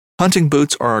Hunting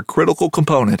boots are a critical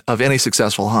component of any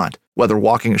successful hunt. Whether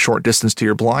walking a short distance to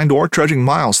your blind or trudging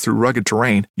miles through rugged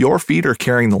terrain, your feet are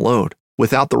carrying the load.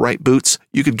 Without the right boots,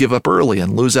 you could give up early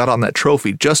and lose out on that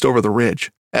trophy just over the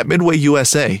ridge. At Midway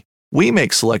USA, we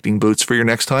make selecting boots for your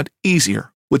next hunt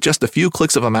easier. With just a few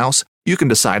clicks of a mouse, you can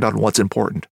decide on what's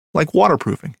important, like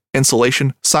waterproofing,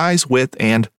 insulation, size, width,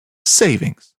 and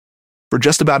savings. For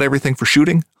just about everything for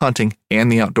shooting, hunting,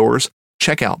 and the outdoors,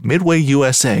 check out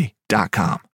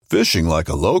MidwayUSA.com. Fishing like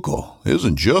a local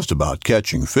isn't just about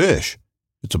catching fish.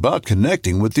 It's about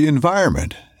connecting with the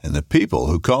environment and the people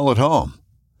who call it home.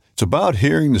 It's about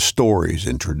hearing the stories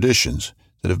and traditions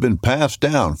that have been passed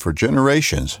down for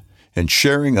generations and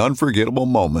sharing unforgettable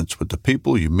moments with the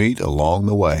people you meet along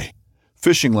the way.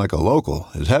 Fishing like a local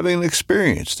is having an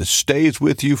experience that stays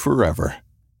with you forever.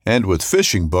 And with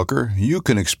Fishing Booker, you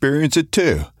can experience it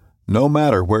too, no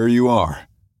matter where you are.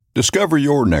 Discover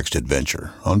your next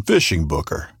adventure on Fishing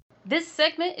Booker. This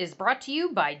segment is brought to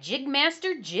you by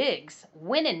Jigmaster Jigs.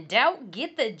 When in doubt,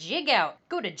 get the jig out.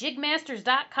 Go to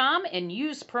jigmasters.com and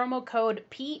use promo code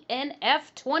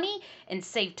PNF20 and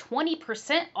save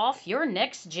 20% off your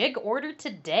next jig order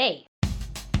today.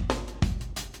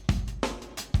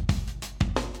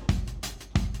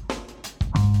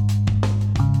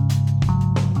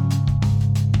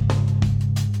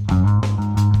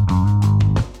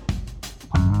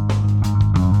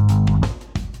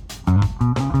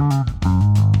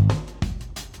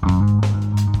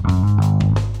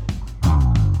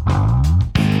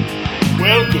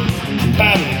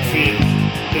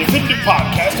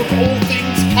 Podcast of all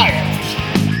things kayak fishing,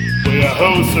 where our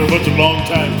hosts are a bunch of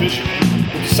long-time fishermen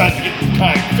who decide to get in the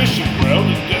kayak fishing world,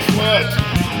 and guess what?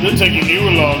 They're taking you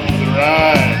along for the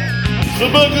ride.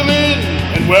 So buckle in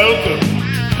and welcome to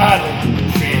Paddle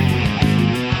and Fin.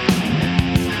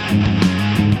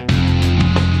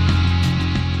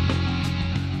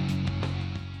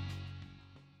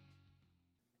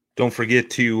 Don't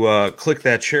forget to click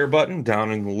that share button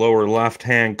down in the lower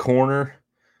left-hand corner.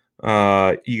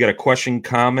 You got a question,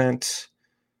 comment,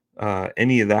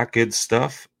 any of that good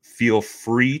stuff, feel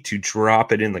free to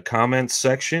drop it in the comments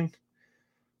section.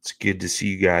 It's good to see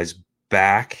you guys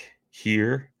back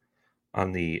here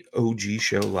on the OG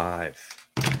Show Live.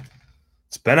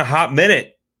 It's been a hot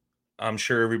minute. I'm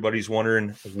sure everybody's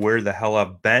wondering where the hell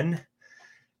I've been.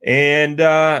 And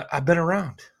I've been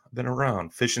around,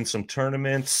 fishing some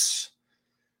tournaments,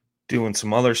 doing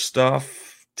some other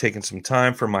stuff, taking some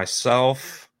time for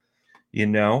myself.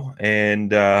 And,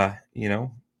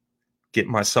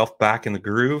 getting myself back in the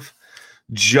groove.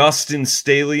 Justin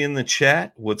Staley in the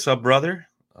chat. What's up, brother?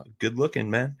 Good looking,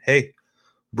 man. Hey,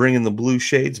 bringing the blue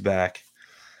shades back.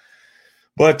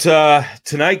 But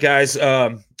tonight, guys,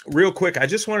 real quick, I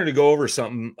just wanted to go over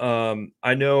something.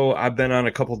 I know I've been on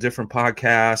a couple different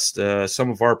podcasts, some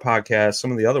of our podcasts,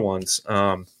 some of the other ones.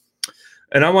 And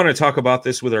I want to talk about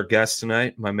this with our guest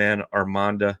tonight, my man,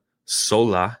 Armando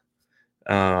Sola.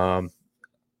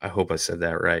 I hope I said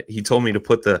that right. He told me to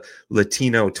put the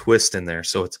Latino twist in there,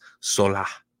 so it's Sola.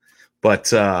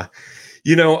 But,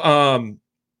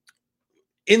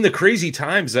 in the crazy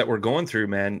times that we're going through,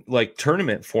 man, like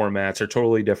tournament formats are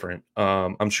totally different.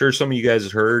 I'm sure some of you guys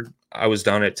have heard I was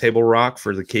down at Table Rock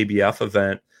for the KBF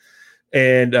event,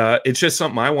 and it's just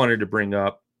something I wanted to bring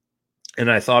up,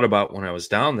 and I thought about when I was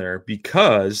down there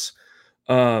because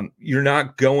you're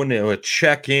not going to a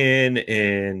check-in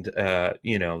and,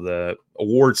 the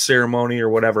award ceremony or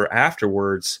whatever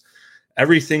afterwards.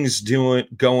 Everything's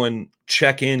going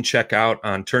check in, check out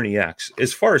on Tourney X.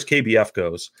 As far as KBF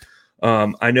goes,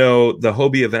 I know the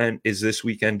Hobie event is this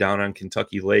weekend down on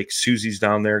Kentucky Lake. Susie's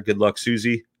down there. Good luck,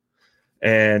 Susie.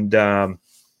 And so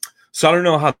I don't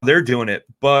know how they're doing it,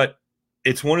 but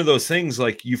it's one of those things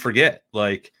like you forget,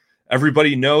 like,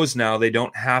 everybody knows now they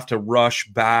don't have to rush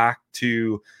back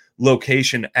to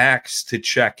location X to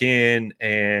check in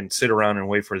and sit around and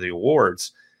wait for the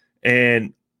awards.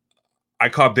 And I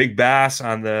caught big bass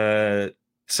on the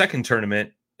second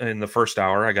tournament in the first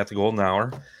hour. I got the golden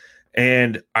hour,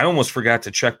 and I almost forgot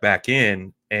to check back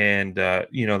in. And,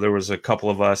 there was a couple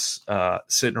of us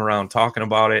sitting around talking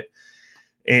about it.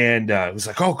 And it was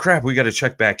like, oh, crap, we got to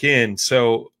check back in.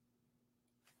 So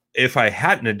if I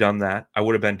hadn't have done that, I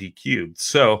would have been DQ'd.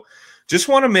 So just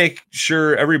want to make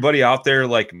sure everybody out there,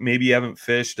 like maybe you haven't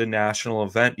fished a national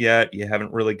event yet, you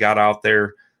haven't really got out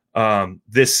there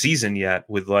this season yet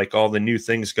with like all the new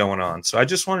things going on. So I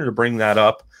just wanted to bring that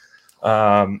up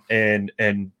and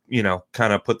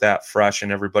kind of put that fresh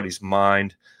in everybody's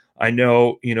mind. I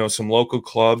know, some local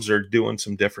clubs are doing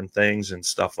some different things and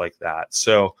stuff like that.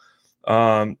 So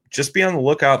just be on the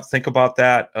lookout. Think about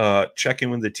that. Check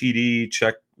in with the TD,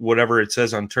 check whatever it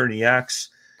says on Tourney X,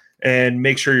 and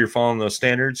make sure you're following those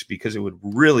standards, because it would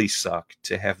really suck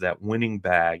to have that winning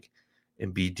bag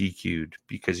and be DQ'd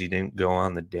because you didn't go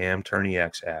on the damn Tourney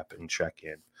X app and check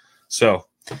in. So,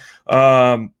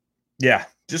 yeah,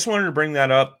 just wanted to bring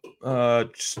that up.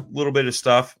 Just a little bit of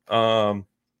stuff. Going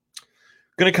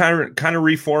to kind of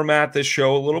reformat this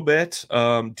show a little bit,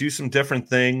 do some different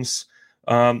things.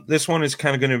 This one is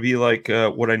kind of going to be like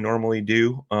what I normally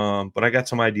do, but I got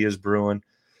some ideas brewing.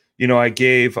 I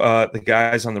gave the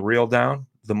guys on the Reel Down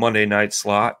the Monday night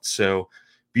slot, so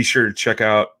be sure to check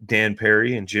out Dan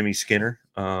Perry and Jimmy Skinner.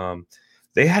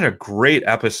 They had a great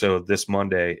episode this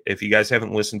Monday. If you guys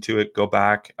haven't listened to it, go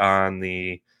back on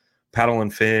the Paddle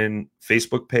and Fin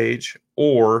Facebook page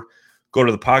or go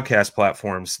to the podcast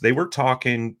platforms. They were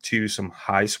talking to some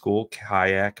high school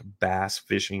kayak bass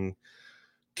fishing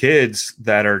kids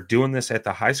that are doing this at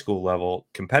the high school level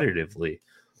competitively.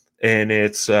 And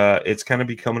it's kind of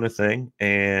becoming a thing.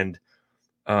 And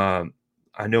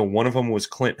I know one of them was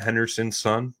Clint Henderson's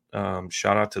son.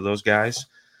 Shout out to those guys.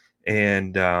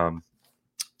 And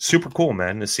super cool,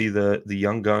 man, to see the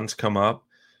young guns come up,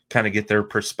 kind of get their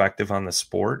perspective on the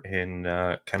sport, and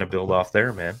kind of build off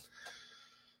there, man.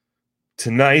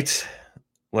 Tonight,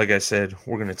 like I said,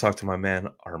 we're going to talk to my man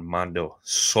Armando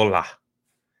Sola.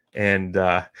 And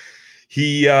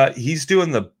he's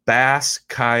doing the Bass,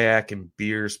 Kayak, and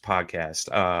Beers podcast.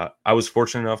 I was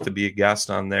fortunate enough to be a guest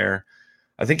on there.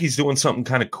 I think he's doing something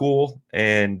kind of cool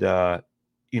and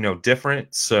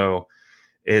different. So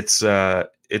it's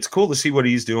cool to see what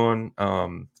he's doing.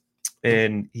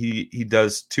 And he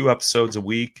does 2 episodes a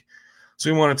week.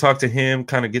 So we want to talk to him,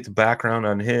 kind of get the background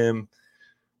on him,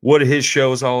 what his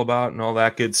show is all about, and all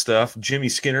that good stuff. Jimmy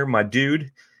Skinner, my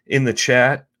dude, in the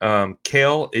chat.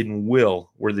 Kale and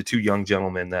Will were the 2 young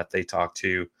gentlemen that they talked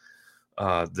to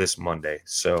this Monday.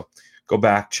 So go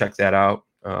back, check that out.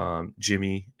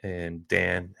 Jimmy and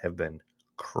Dan have been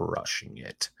crushing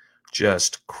it,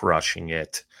 just crushing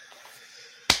it.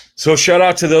 So shout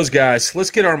out to those guys. Let's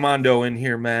get Armando in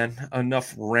here, man.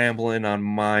 Enough rambling on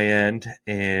my end,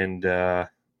 and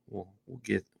we'll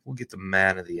get the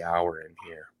man of the hour in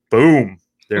here. Boom,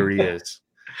 there he is.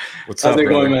 What's up, how's it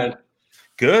brother? going, man?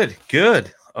 Good.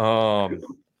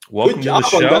 Welcome Good job to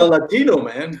the on show. the Latino,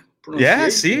 man. Yeah,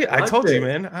 see, I told you,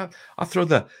 man. I'll throw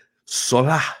the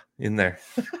Sola in there.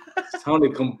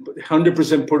 Sounded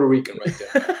 100% Puerto Rican right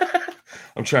there.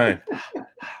 I'm trying,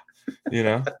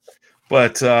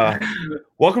 But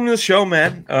welcome to the show,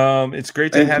 man. It's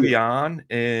great to Thank have you. you on.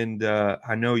 And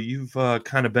I know you've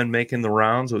kind of been making the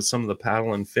rounds with some of the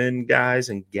Paddle and Fin guys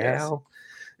and gal.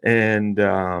 Yes. And,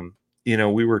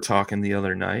 we were talking the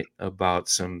other night about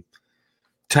some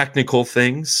technical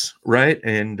things, right?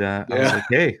 And I was like,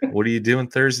 hey, what are you doing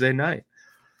Thursday night?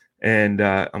 And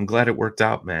I'm glad it worked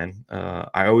out, man.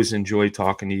 I always enjoy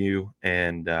talking to you.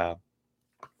 And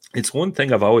it's one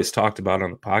thing I've always talked about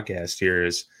on the podcast here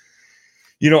is,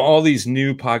 all these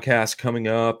new podcasts coming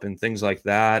up and things like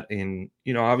that. And,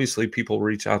 obviously people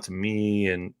reach out to me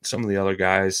and some of the other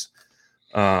guys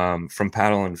from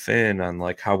Paddle and Fin on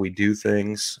like how we do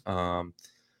things.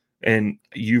 And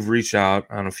you've reached out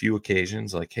on a few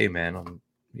occasions like, hey man,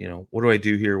 what do I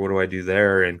do here? What do I do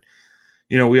there? And,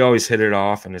 we always hit it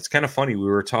off, and it's kind of funny. We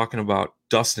were talking about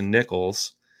Dustin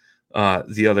Nichols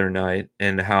the other night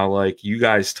and how like you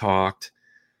guys talked.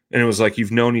 And it was like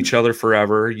you've known each other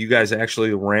forever. You guys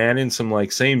actually ran in some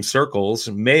like same circles,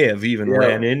 may have even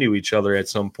ran into each other at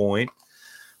some point.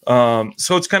 So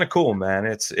it's kind of cool, man.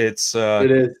 It is.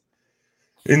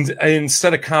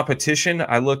 Instead of competition,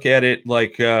 I look at it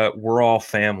like we're all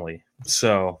family.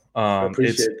 So I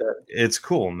appreciate that. It's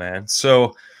cool, man.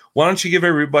 So why don't you give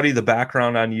everybody the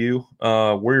background on you,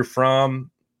 where you're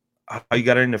from, how you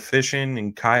got into fishing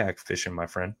and kayak fishing, my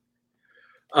friend?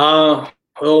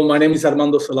 Well, my name is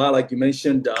Armando Sola, like you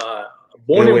mentioned.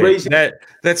 Born and raised.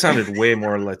 That sounded way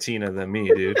more Latina than me,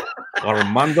 dude.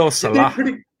 Armando Sola.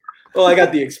 Well, I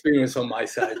got the experience on my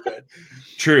side, but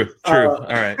true. All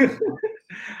right.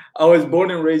 I was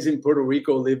born and raised in Puerto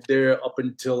Rico. Lived there up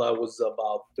until I was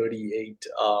about 38.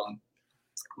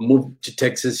 Moved to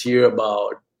Texas here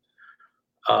about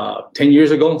 10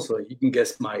 years ago, so you can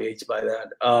guess my age by that.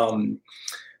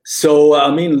 So,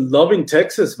 loving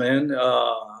Texas, man.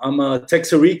 I'm a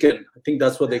Texarican. I think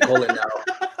that's what they call it now.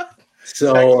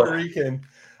 So, Texarican.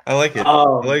 I like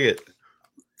it.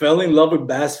 Fell in love with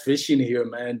bass fishing here,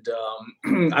 man.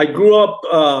 I grew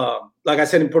up, like I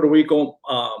said, in Puerto Rico.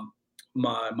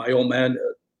 My old man,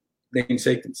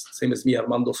 namesake, same as me,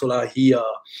 Armando Sola, he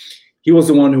was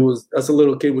the one who was, as a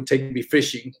little kid, would take me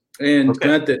fishing. And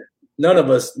granted, none of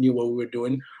us knew what we were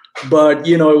doing. But,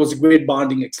 it was a great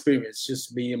bonding experience.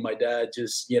 Just me and my dad,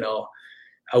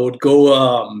 I would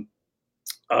go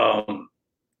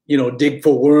dig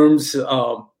for worms,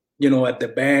 at the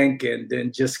bank, and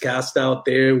then just cast out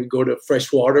there. We go to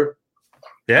freshwater.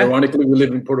 Yeah. Ironically, we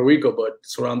live in Puerto Rico, but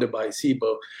surrounded by sea,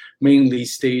 but mainly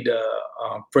stayed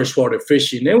freshwater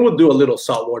fishing. And we'll do a little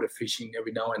saltwater fishing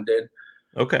every now and then.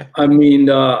 Okay. I mean,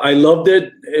 I loved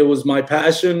it. It was my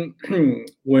passion.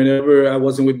 Whenever I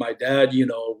wasn't with my dad, it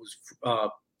was, I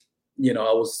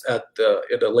was at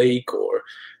the lake or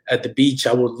at the beach,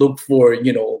 I would look for,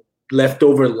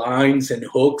 leftover lines and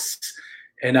hooks,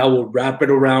 and I would wrap it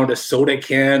around a soda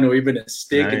can or even a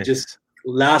stick and just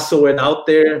lasso it out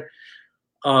there.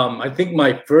 I think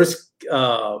my first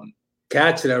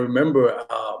catch that I remember,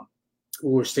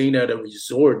 we were staying at a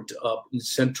resort up in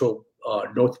central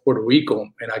North Puerto Rico,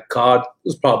 and I caught, it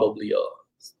was probably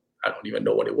I don't even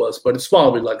know what it was, but it's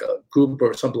probably like a group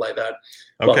or something like that,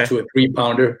 about 2 or 3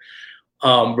 pounder,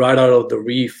 right out of the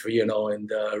reef,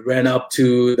 and ran up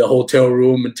to the hotel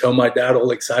room and tell my dad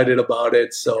all excited about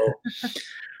it. So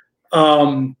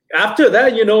after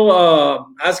that,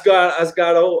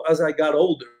 as I got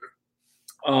older,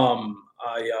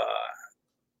 I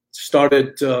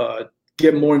started to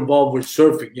get more involved with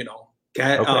surfing.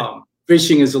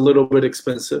 Fishing is a little bit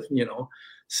expensive,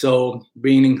 so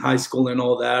being in high school and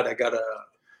all that, I got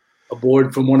a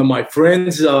board from one of my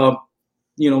friends.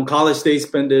 College days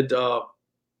spent it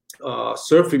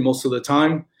surfing most of the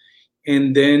time,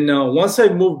 and then once I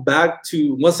moved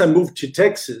to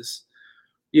Texas,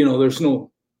 there's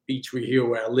no beach here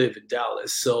where I live in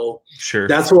Dallas, so sure,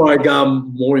 that's where I got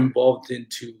more involved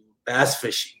into bass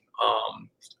fishing.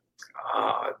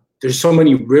 There's so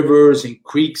many rivers and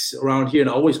creeks around here, and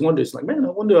I always wonder, it's like, man,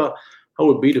 I wonder how it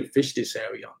would be to fish this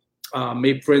area.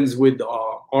 Made friends with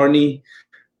Arnie,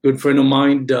 good friend of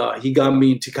mine. He got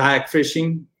me into kayak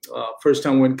fishing. First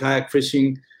time I went kayak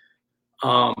fishing,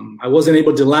 I wasn't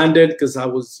able to land it because I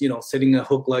was, setting a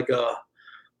hook like a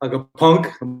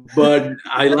punk, but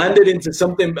I landed into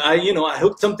something. I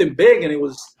hooked something big, and it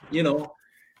was,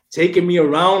 taking me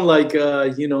around like,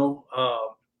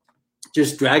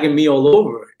 just dragging me all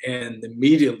over. And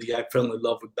immediately I fell in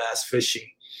love with bass fishing.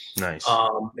 Nice.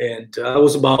 And that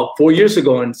was about 4 years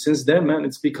ago. And since then, man,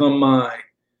 it's become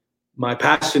my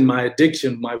passion, my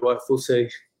addiction, my wife will say.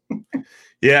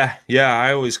 Yeah.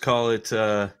 I always call it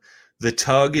the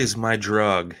tug is my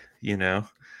drug,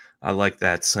 I like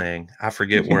that saying. I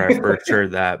forget where I first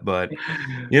heard that, but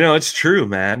it's true,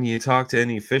 man. You talk to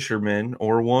any fisherman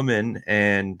or woman,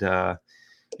 and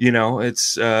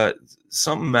it's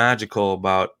something magical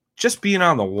about just being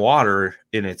on the water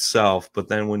in itself. But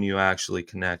then when you actually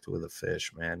connect with a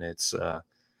fish, man, it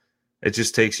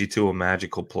just takes you to a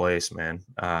magical place, man.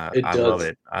 I love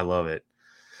it. I love it.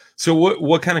 So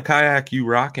what kind of kayak you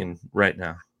rocking right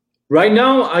now? Right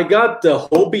now, I got the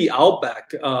Hobie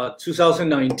Outback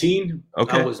 2019.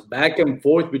 Okay. I was back and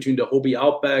forth between the Hobie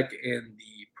Outback and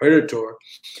the Predator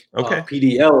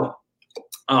PDL.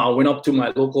 Went up to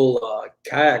my local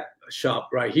kayak shop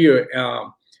right here.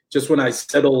 Just when I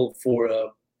settled for a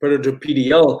Predator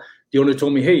PDL, the owner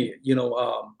told me, hey,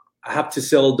 I have to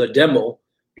sell the demo.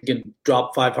 You can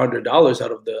drop $500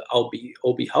 out of the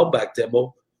Hobie Outback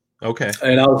demo. Okay.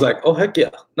 And I was like, oh, heck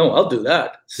yeah. No, I'll do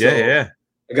that. So, yeah.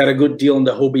 I got a good deal on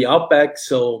the Hobie Outback,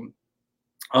 so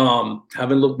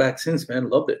haven't looked back since, man.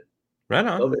 Loved it. Right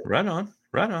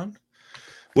on.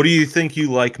 What do you think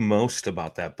you like most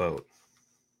about that boat?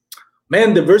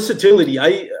 Man, the versatility.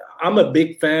 I'm a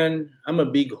big fan. I'm a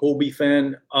big Hobie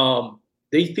fan.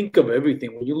 They think of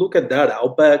everything. When you look at that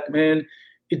Outback, man,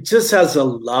 it just has a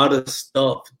lot of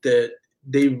stuff that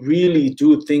they really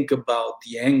do think about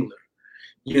the angler.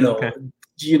 Okay.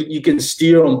 You can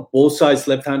steer on both sides,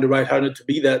 left-handed, right-handed. To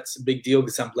me, that's a big deal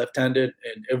because I'm left-handed,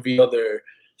 and every other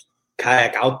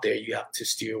kayak out there, you have to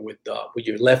steer with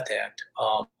your left hand.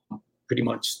 Pretty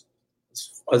much,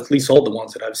 at least all the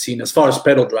ones that I've seen, as far as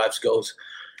pedal drives goes.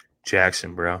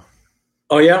 Jackson, bro.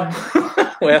 Oh yeah,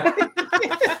 well,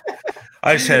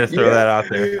 I just had to throw that out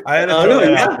there. I had to throw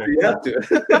that out there. You have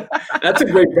to. That's a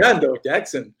great brand, though,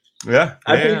 Jackson. Yeah,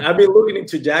 I've been looking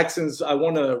into Jackson's. I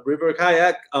want a river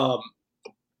kayak.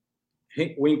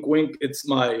 Wink, wink. It's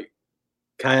my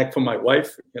kayak for my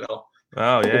wife.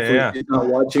 Oh yeah. She's not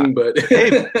watching, but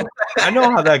hey, I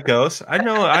know how that goes. I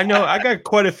know. I got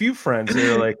quite a few friends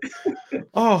that are like,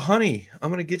 "Oh, honey, I'm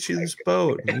gonna get you this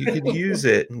boat, and you could use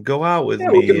it and go out with me."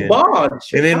 We can bond.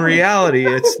 And in reality,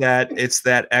 it's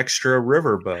that extra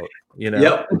river boat.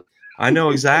 Yep. I know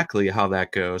exactly how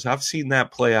that goes. I've seen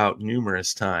that play out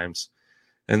numerous times.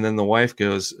 And then the wife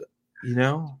goes,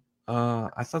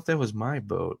 I thought that was my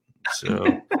boat. So,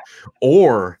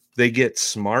 or they get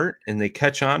smart and they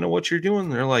catch on to what you're doing.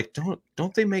 They're like,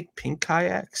 don't they make pink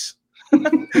kayaks?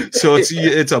 So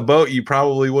it's a boat you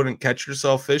probably wouldn't catch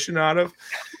yourself fishing out of,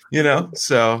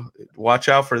 so watch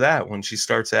out for that when she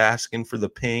starts asking for the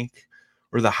pink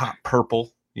or the hot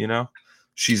purple,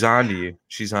 she's on to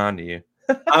you.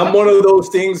 I'm one of those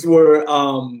things where,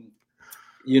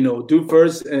 do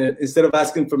first, instead of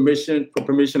asking for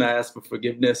permission, I ask for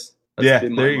forgiveness.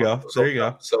 There you go. So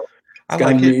I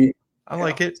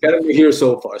like it. It's gotten me here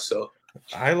so far. So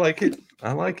I like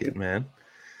it, man.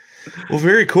 Well,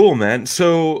 very cool, man.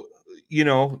 So,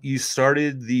 you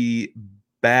started the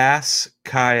Bass,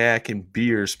 Kayak, and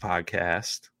Beers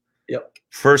podcast. Yep.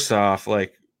 First off,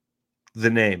 like the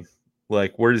name,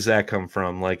 like where does that come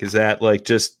from? Like, is that like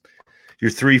just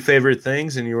your 3 favorite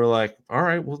things? And you were like, all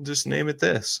right, we'll just name it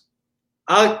this.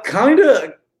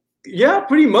 Yeah,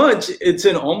 pretty much. It's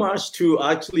an homage to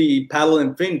actually Paddle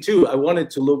and Fin too. I wanted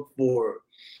to look for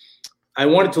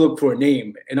a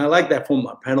name, and I like that from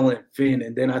Paddle and Fin.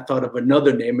 And then I thought of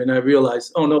another name, and I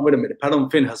realized, oh no, wait a minute, Paddle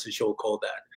and Fin has a show called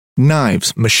that.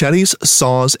 Knives, machetes,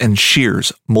 saws, and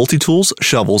shears, multi-tools,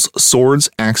 shovels, swords,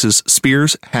 axes,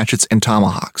 spears, hatchets, and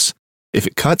tomahawks. If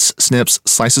it cuts, snips,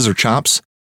 slices, or chops,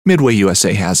 Midway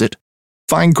USA has it.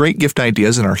 Find great gift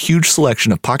ideas in our huge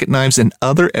selection of pocket knives and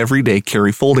other everyday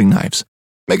carry folding knives.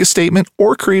 Make a statement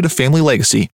or create a family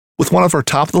legacy with one of our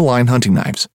top-of-the-line hunting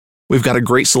knives. We've got a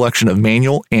great selection of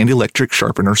manual and electric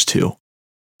sharpeners too.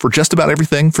 For just about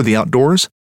everything for the outdoors,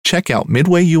 check out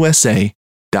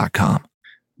midwayusa.com.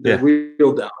 They're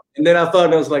real down. And then I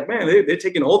was like, man, they're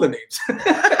taking all the names.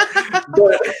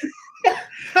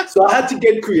 So I had to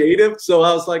get creative. So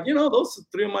I was like, those are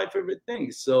 3 of my favorite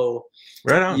things. So,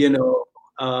 right on.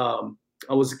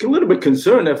 I was a little bit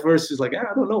concerned at first. It's like, I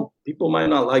don't know. People might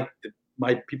not like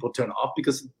might people turn off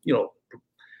because,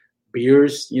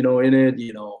 beers, in it,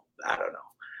 I don't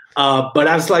know. But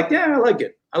I was like, yeah, I like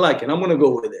it. I'm going to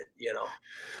go with it,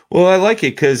 Well, I like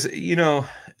it because,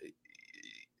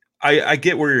 I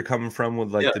get where you're coming from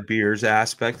with the beers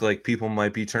aspect. Like people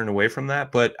might be turned away from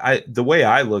that, but the way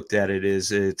I looked at it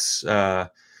is it's, you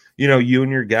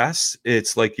and your guests,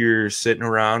 it's like you're sitting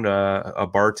around a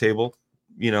bar table,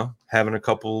 having a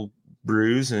couple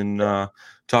brews and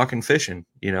talking fishing,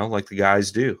 like the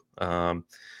guys do.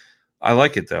 I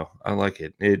like it though. I like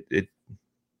it.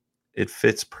 It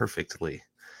fits perfectly.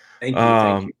 Thank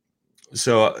you.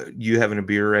 So you having a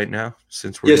beer right now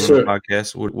since we're doing the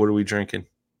podcast? What are we drinking?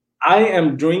 I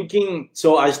am drinking.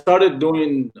 So I started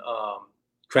doing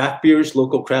craft beers,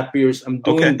 local craft beers. I'm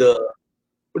doing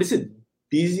what is it?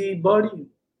 Busybody.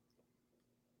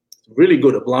 Really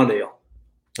good, a blonde ale.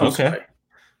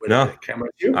 No,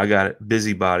 I got it.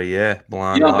 Busybody, yeah.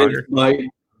 Blonde lager. My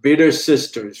Bitter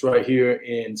Sisters right here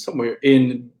somewhere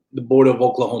in the border of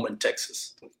Oklahoma and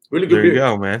Texas. Really good beer. There you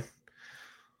go, man.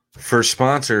 First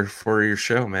sponsor for your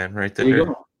show, man, right there. There you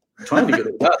go. I'm trying to get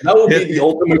it. That will be the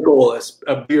ultimate goal as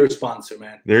a beer sponsor,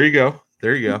 man. There you go.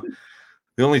 The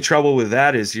only trouble with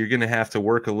that is you're going to have to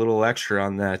work a little extra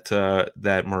on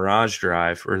that Mirage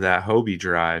drive or that Hobie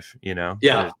drive,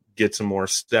 to get some more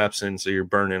steps in so you're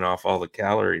burning off all the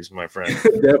calories, my friend.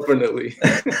 Definitely.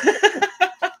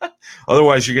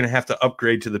 Otherwise, you're going to have to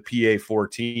upgrade to the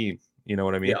PA-14. You know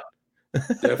what I mean? Yeah,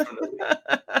 definitely.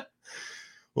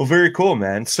 Well, very cool,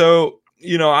 man. So,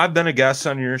 I've been a guest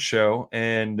on your show,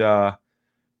 and I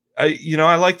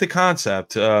like the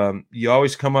concept. You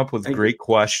always come up with great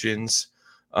questions.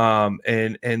 And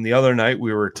the other night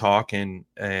we were talking,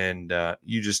 and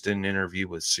you just did an interview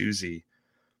with Susie,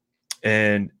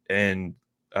 and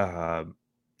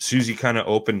Susie kind of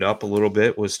opened up a little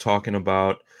bit, was talking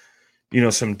about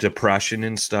some depression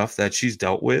and stuff that she's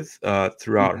dealt with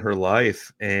throughout her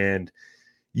life, and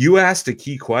you asked a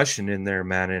key question in there,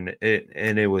 man,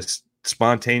 and it was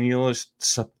spontaneous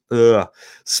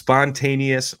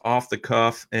off the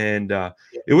cuff, and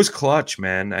it was clutch,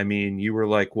 man. I mean, you were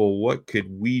like, well, what could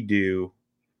we do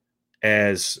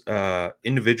as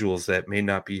individuals that may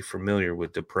not be familiar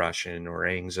with depression or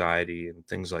anxiety and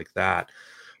things like that?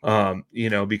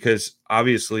 Because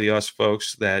obviously us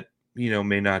folks that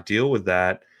may not deal with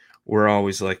that, we're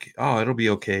always like, oh, it'll be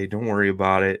okay, don't worry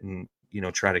about it, and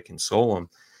try to console them.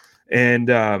 And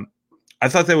I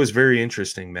thought that was very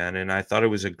interesting, man. And I thought it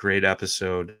was a great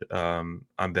episode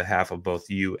on behalf of both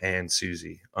you and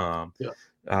Susie.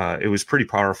 It was pretty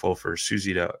powerful for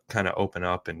Susie to kind of open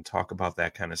up and talk about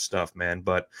that kind of stuff, man.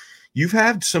 But you've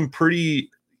had some pretty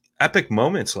epic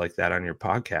moments like that on your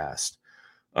podcast.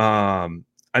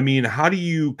 I mean, how do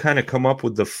you kind of come up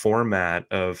with the format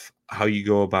of how you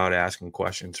go about asking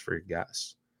questions for your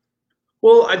guests?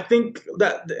 Well, I think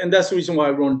that's the reason why I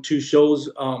run 2 shows.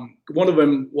 One of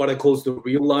them, what I call the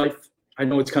real life. I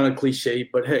know it's kind of cliche,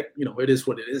 but heck, it is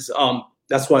what it is.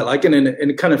 that's why I like it, and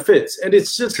it kind of fits. And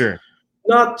it's just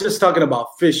not just talking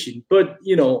about fishing, but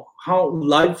how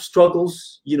life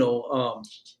struggles,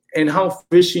 and how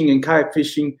fishing and kayak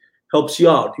fishing helps you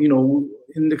out.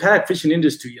 In the kayak fishing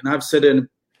industry, and I've said it, and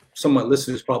some of my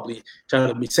listeners probably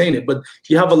tired of me saying it, but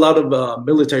you have a lot of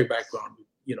military background,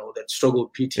 that struggle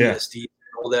with PTSD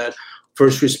and all that,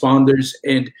 first responders,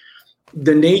 and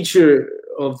the nature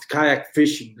of kayak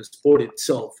fishing, the sport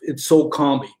itself, it's so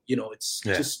calming. It's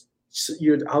just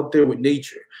you're out there with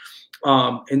nature.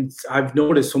 And I've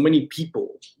noticed so many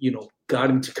people, got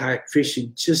into kayak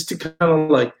fishing just to kind of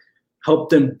like help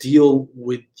them deal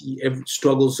with the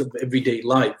struggles of everyday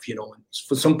life. And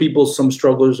for some people, some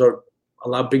struggles are a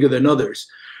lot bigger than others.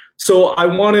 So I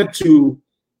wanted to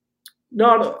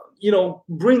not,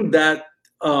 bring that,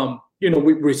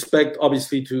 with respect,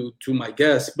 obviously, to my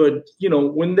guests, but,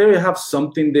 when they have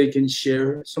something they can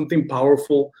share, something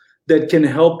powerful that can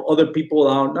help other people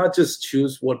out, not just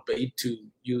choose what bait to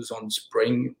use on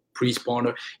spring,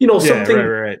 pre-spawner,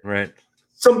 something, right.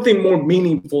 Something more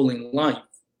meaningful in life.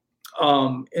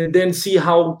 And then see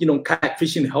how, kayak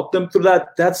fishing help them through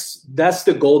that. That's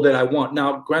the goal that I want.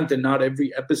 Now, granted, not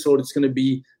every episode is going to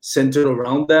be centered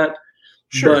around that,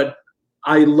 but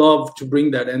I love to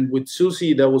bring that. And with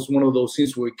Susie, that was one of those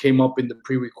things where it came up in the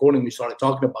pre-recording. We started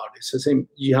talking about it. She said,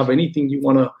 you have anything you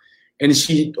want to, and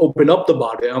she opened up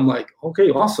about it. I'm like, okay,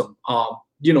 awesome.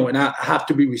 And I have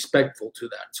to be respectful to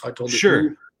that. So I told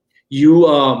her, you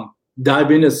dive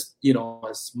in as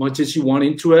much as you want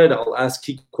into it. I'll ask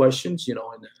key questions, and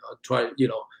I'll try,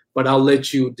 but I'll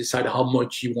let you decide how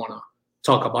much you want to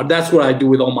talk about. That's what I do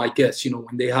with all my guests.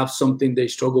 When they have something they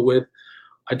struggle with,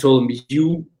 I told them,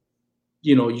 you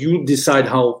decide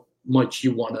how much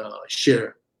you want to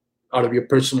share out of your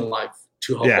personal life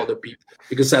to help other people,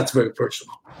 because that's very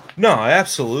personal. No,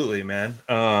 absolutely, man.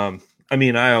 I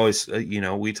mean, I always,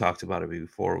 we talked about it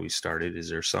before we started. Is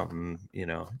there something, you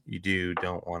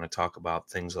don't want to talk about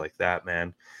things like that,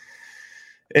 man?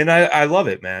 And I love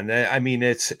it, man. I mean,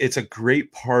 it's a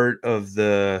great part of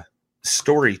the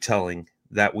storytelling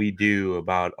that we do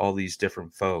about all these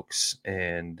different folks.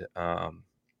 And,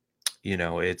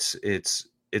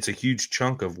 it's a huge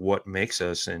chunk of what makes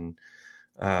us and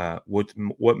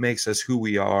what makes us who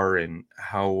we are and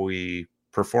how we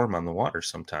perform on the water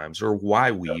sometimes, or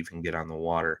why we even get on the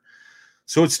water.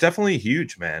 So it's definitely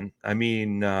huge, man. I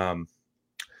mean,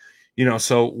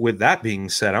 so with that being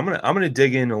said, I'm gonna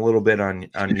dig in a little bit on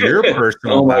your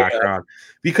personal background,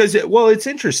 because it's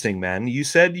interesting, man. You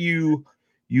said you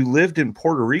lived in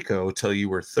Puerto Rico till you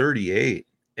were 38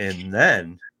 and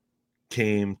then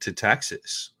came to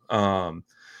Texas.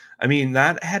 I mean,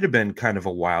 that had to have been kind of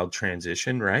a wild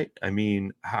transition, right? I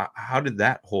mean, how did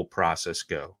that whole process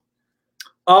go?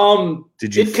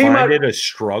 Did you find it a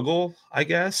struggle, I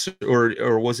guess,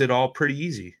 or was it all pretty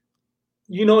easy?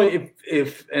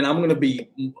 If and I'm going to be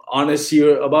honest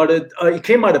here about it, it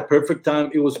came at a perfect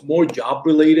time. It was more job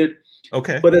related.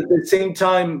 Okay. But at the same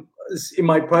time, in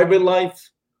my private life,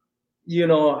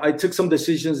 I took some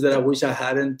decisions that I wish I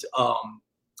hadn't.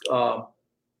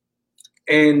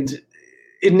 And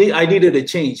I needed a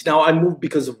change. Now I moved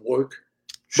because of work,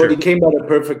 but it came at a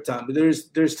perfect time.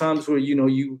 There's times where,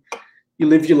 you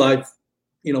live your life,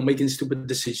 making stupid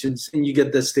decisions, and you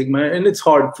get the stigma, and it's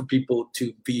hard for people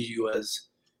to view you as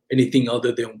anything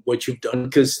other than what you've done,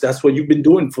 because that's what you've been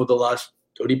doing for the last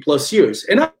 30 plus years.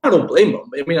 And I don't blame them.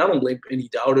 I mean, I don't blame any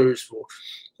doubters for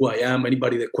who I am,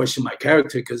 anybody that questioned my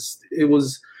character, because it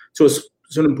was, to a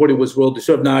certain point, it was well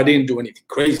deserved. Now, I didn't do anything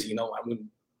crazy, I wouldn't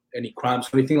any crimes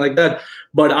or anything like that.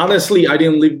 But honestly, I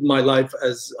didn't live my life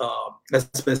as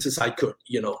best as I could,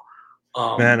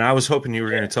 Man, I was hoping you were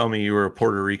going to tell me you were a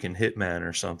Puerto Rican hitman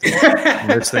or something.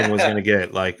 This thing was going to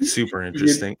get super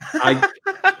interesting. I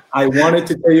wanted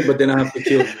to tell you, but then I have to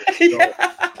kill you. So.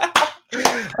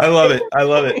 I love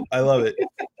it.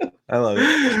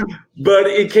 But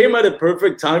it came at a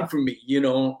perfect time for me,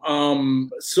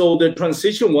 So the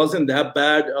transition wasn't that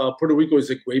bad. Puerto Rico is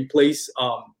a great place.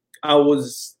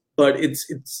 But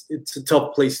it's a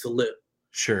tough place to live.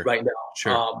 Sure. Right now.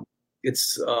 Sure.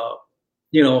 It's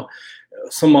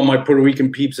some of my Puerto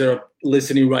Rican peeps that are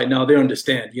listening right now, they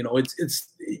understand. It's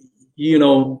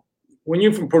when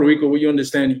you're from Puerto Rico, you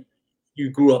understand you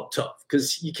grew up tough,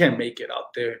 because you can't make it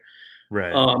out there.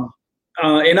 Right.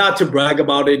 And not to brag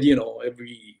about it,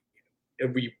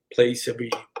 every place, every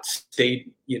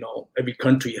state, every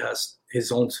country has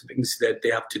his own things that they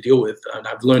have to deal with. And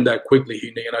I've learned that quickly here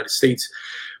in the United States.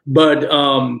 But,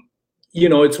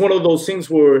 it's one of those things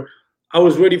where I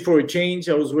was ready for a change.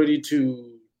 I was ready to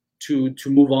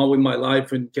move on with my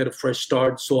life and get a fresh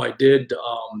start. So I did.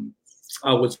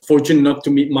 I was fortunate enough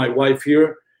to meet my wife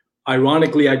here.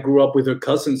 ironically, I grew up with her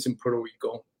cousins in Puerto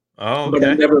Rico. Oh, okay. But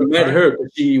I never met her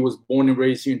because she was born and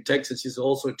raised here in Texas. She's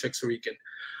also a Texas Rican.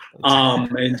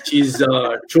 And she's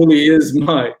truly is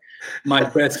my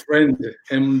best friend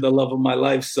and the love of my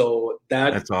life. So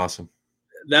that's awesome.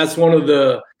 That's one of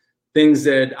the things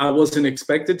that I wasn't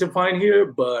expected to find here,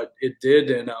 but it did,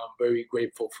 and I'm very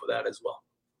grateful for that as well.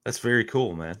 That's very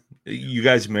cool, man. You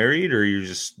guys married, or you're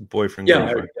just boyfriend? Yeah,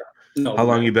 married, yeah. No. How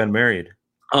long you been married?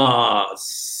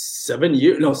 7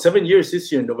 years. No, 7 years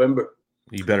this year in November.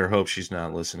 You better hope she's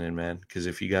not listening, man, because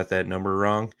if you got that number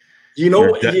wrong,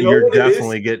 you're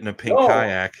definitely getting a pink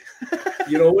kayak.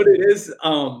 You know what it is?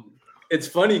 It's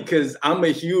funny because I'm a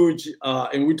huge,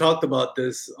 and we talked about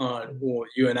this on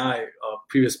you and I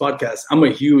previous podcast. I'm a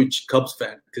huge Cubs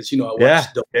fan because I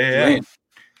watched the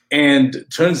And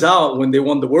turns out when they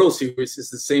won the World Series, it's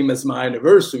the same as my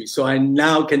anniversary. So I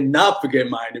now cannot forget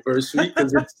my anniversary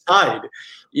because it's tied.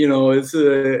 It's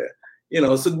so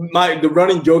the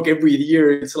running joke every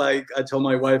year, it's like I tell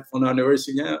my wife on our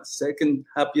anniversary, second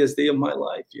happiest day of my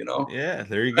life, Yeah,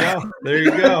 there you go. There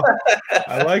you go.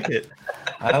 I like it.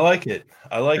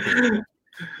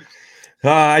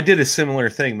 I did a similar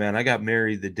thing, man. I got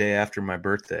married the day after my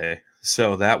birthday.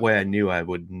 So that way I knew I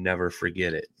would never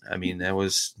forget it. I mean, that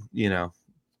was,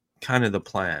 kind of the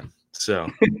plan. So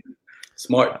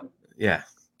smart. Yeah.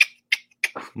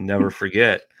 Never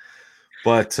forget.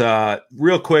 But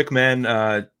real quick,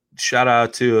 man, shout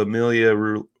out to Amelia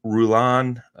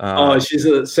Rulan. She's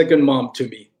a second mom to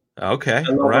me. Okay.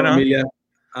 Right on.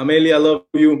 Amelia, I love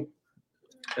you.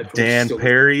 Dan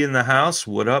Perry in the house.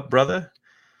 What up, brother?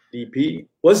 DP.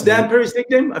 What's Dan Perry's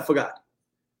nickname? I forgot.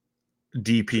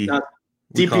 DP.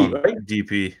 DP, right?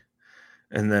 DP.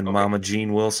 And then Mama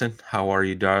Jean Wilson. How are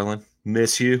you, darling?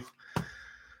 Miss you.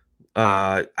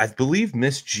 I believe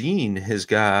Miss Jean has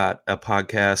got a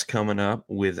podcast coming up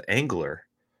with Angler.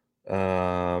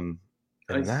 And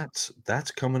nice.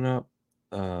 that's coming up.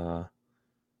 I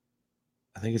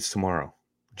think it's tomorrow.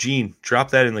 Jean,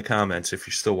 drop that in the comments if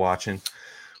you're still watching.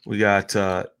 We got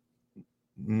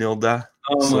Nilda.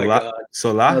 Oh Sola. my God.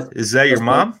 Sola. Is that your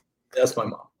mom? That's my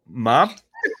mom. Mom?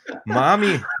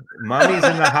 Mommy's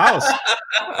in the house.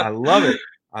 I love it.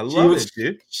 I love it,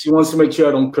 dude. She wants to make sure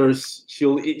I don't curse.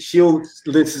 She'll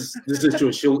this is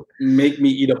true. She'll make me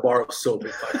eat a bar of soap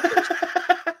if I curse.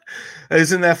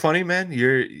 Isn't that funny, man?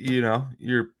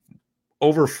 You're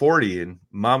over 40 and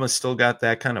Mama's still got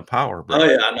that kind of power, bro. Oh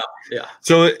yeah, I know. Yeah.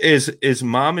 So is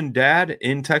mom and dad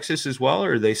in Texas as well,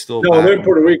 or are they still? No, they're in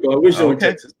Puerto Rico. I wish they were in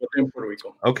Texas, but they're in Puerto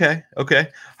Rico. Okay.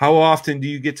 How often do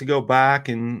you get to go back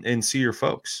and see your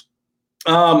folks?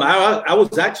 I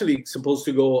was actually supposed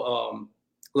to go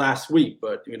last week,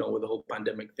 but with the whole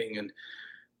pandemic thing and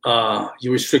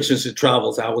your restrictions to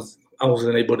travels, I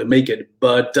wasn't able to make it.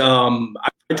 But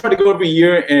I try to go every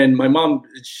year, and my mom,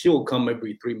 she'll come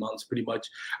every 3 months pretty much.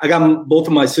 I got both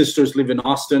of my sisters live in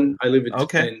Austin. I live in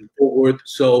Fort Worth,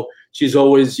 so she's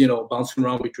always bouncing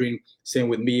around between staying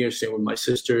with me or staying with my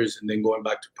sisters and then going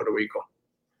back to Puerto Rico.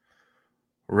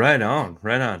 Right on.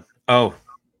 Oh,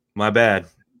 my bad.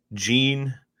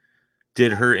 Jean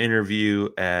did her interview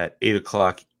at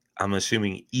 8:00. I'm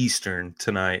assuming Eastern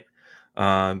tonight.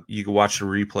 You can watch the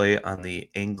replay on the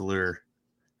Angler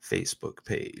Facebook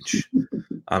page.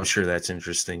 I'm sure that's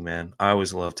interesting, man. I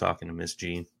always love talking to Miss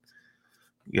Jean.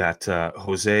 You got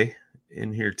Jose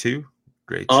in here too.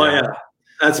 Great. Oh yeah,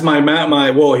 that's my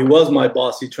well, he was my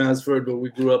boss. He transferred, but we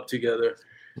grew up together.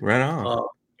 Right on.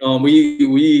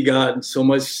 We got so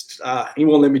much. He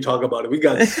won't let me talk about it. We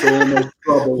got so much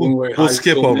trouble when we were in high school. We'll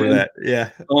skip over that.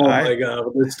 Yeah. Oh my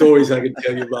God, the stories I can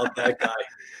tell you about that guy.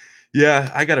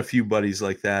 Yeah, I got a few buddies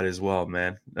like that as well,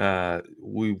 man.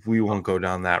 We won't go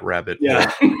down that rabbit hole.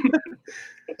 Yeah.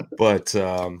 But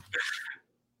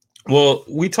well,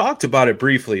 we talked about it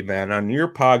briefly, man. On your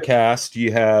podcast,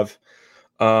 you have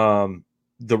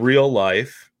the real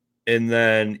life, and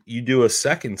then you do a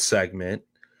second segment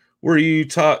where you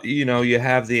talk, you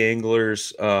have the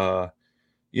anglers, talk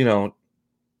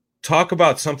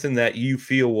about something that you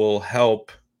feel will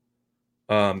help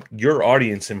your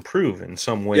audience improve in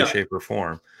some way, shape, or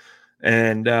form.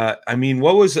 And I mean,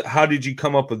 how did you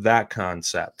come up with that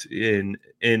concept? And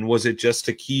was it just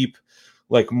to keep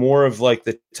like more of like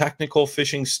the technical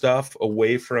fishing stuff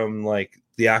away from like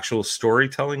the actual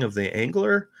storytelling of the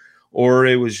angler, or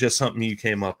it was just something you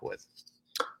came up with?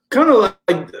 Kind of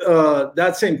like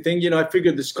that same thing. I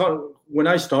figured when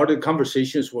I started,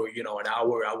 conversations were, an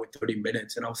hour 30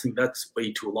 minutes, and I was thinking that's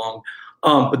way too long.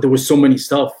 But there was so many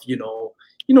stuff,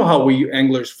 how we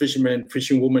anglers, fishermen,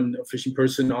 fishing woman, fishing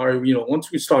person are,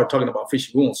 once we start talking about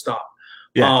fishing, we won't stop.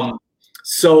 Yeah.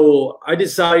 So I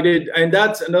decided, and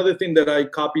that's another thing that I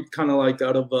copied kind of like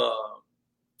out of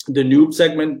the noob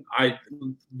segment. I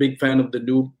big fan of the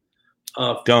noob.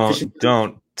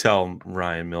 Don't tell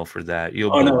Ryan Milford that.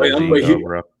 You'll Oh no, build his ego,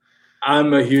 bro.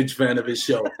 I'm a huge fan of his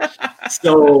show.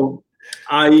 So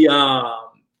I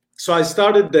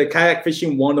started the Kayak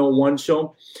Fishing 101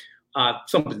 show.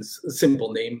 Something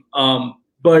simple name.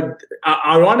 But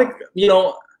ironic,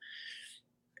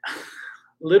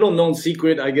 little known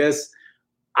secret, I guess.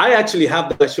 I actually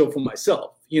have that show for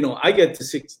myself. I get to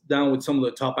sit down with some of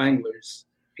the top anglers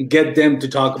and get them to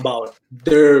talk about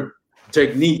their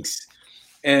techniques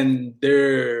and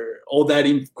all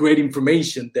that great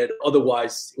information that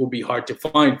otherwise will be hard to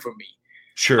find for me.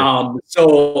 Sure.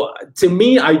 So to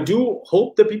me, I do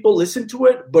hope that people listen to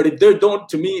it, but if they don't,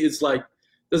 to me, it's like,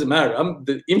 doesn't matter.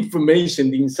 The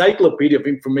encyclopedia of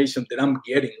information that I'm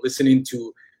getting, listening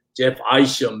to Jeff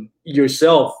Isham,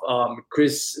 yourself,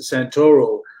 Chris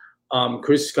Santoro,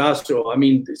 Chris Castro. I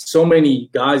mean, there's so many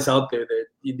guys out there that,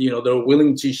 they're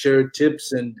willing to share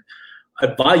tips and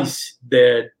advice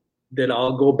that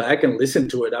I'll go back and listen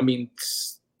to it. I mean,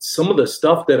 some of the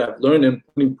stuff that I've learned and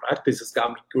put in practice has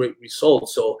got me great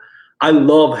results. So I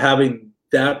love having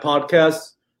that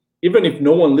podcast. Even if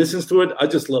no one listens to it, I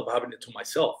just love having it to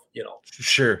myself,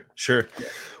 Sure. Yeah.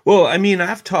 Well, I mean,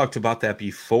 I've talked about that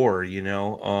before,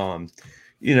 I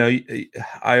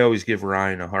always give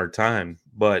Ryan a hard time,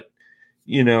 but,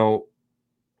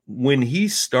 when he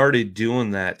started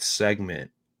doing that segment,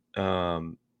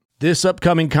 this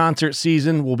upcoming concert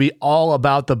season will be all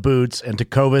about the boots, and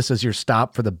Tecovas is your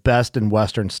stop for the best in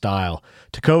Western style.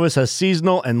 Tecovas has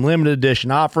seasonal and limited edition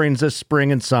offerings this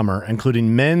spring and summer,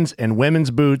 including men's and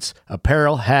women's boots,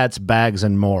 apparel, hats, bags,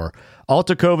 and more. All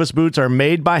Tecovas boots are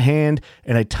made by hand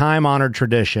in a time-honored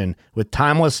tradition with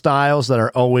timeless styles that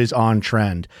are always on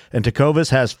trend. And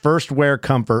Tecovas has first wear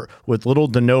comfort with little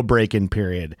to no break-in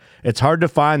period. It's hard to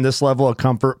find this level of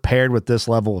comfort paired with this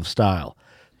level of style.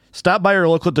 Stop by your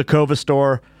local Tecovas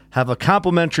store, have a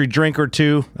complimentary drink or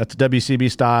two, that's WCB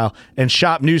style, and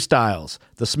shop new styles.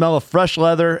 The smell of fresh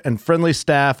leather and friendly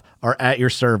staff are at your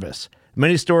service.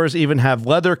 Many stores even have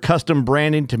leather custom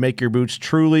branding to make your boots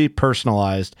truly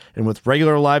personalized. And with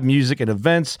regular live music and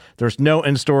events, there's no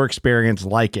in-store experience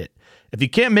like it. If you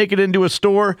can't make it into a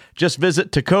store, just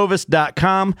visit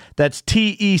tecovas.com. That's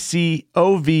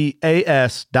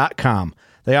TECOVAS.com.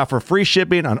 They offer free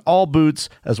shipping on all boots,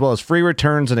 as well as free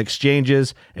returns and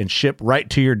exchanges, and ship right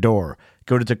to your door.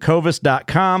 Go to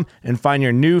tecovas.com and find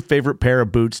your new favorite pair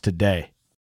of boots today.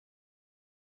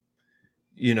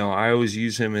 I always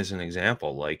use him as an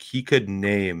example. Like, he could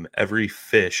name every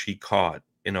fish he caught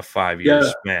in a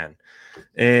 5-year span.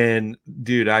 And,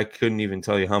 dude, I couldn't even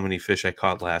tell you how many fish I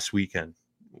caught last weekend.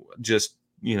 Just,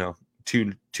 2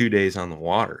 days on the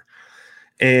water.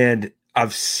 And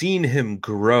I've seen him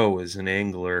grow as an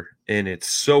angler, and it's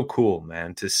so cool,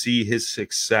 man, to see his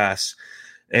success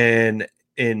and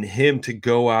him to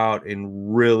go out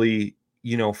and really,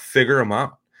 figure him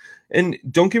out. And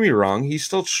don't get me wrong, he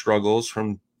still struggles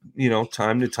from,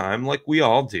 time to time, like we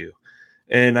all do.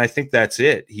 And I think that's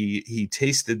it. He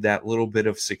tasted that little bit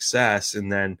of success, and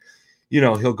then,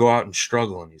 he'll go out and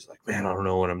struggle, and he's like, man, I don't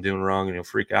know what I'm doing wrong, and he'll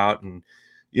freak out and,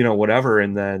 whatever.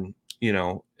 And then,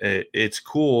 it's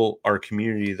cool, our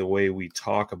community, the way we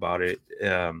talk about it,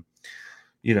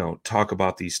 talk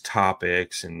about these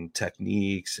topics and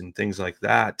techniques and things like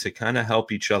that to kind of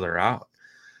help each other out.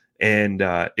 And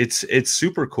it's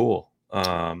super cool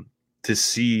to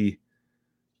see,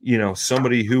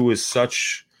 somebody who was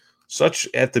such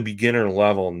at the beginner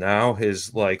level now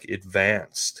has like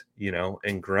advanced,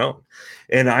 and grown.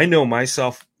 And I know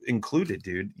myself included,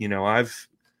 dude. I've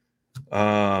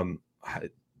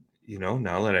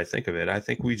now that I think of it, I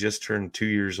think we just turned 2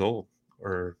 years old,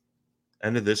 or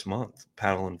end of this month.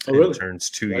 Paddle and Fin really? Turns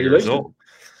 2 years old.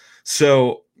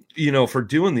 So, for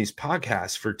doing these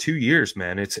podcasts for 2 years,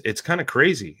 man, it's kind of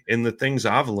crazy. And the things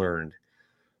I've learned,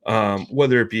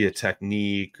 whether it be a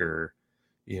technique or,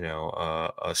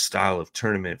 a style of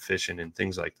tournament fishing and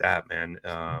things like that, man,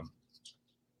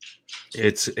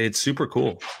 it's super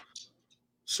cool.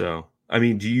 So, I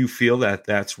mean, do you feel that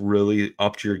that's really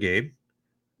upped your game?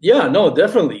 Yeah, no,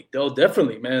 definitely. No,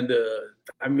 definitely, man.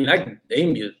 I can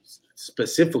name you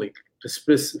specific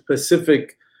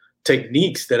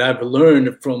techniques that I've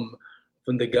learned from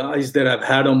the guys that I've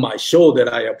had on my show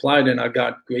that I applied, and I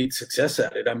got great success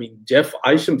at it. I mean, Jeff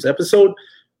Isham's episode,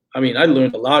 I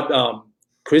learned a lot.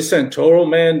 Chris Santoro,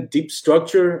 man, deep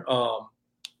structure,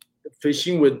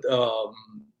 fishing with, what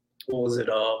was it?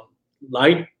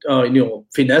 light,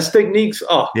 finesse techniques.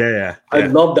 Oh, Yeah. I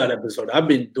love that episode. I've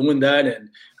been doing that, and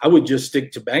I would just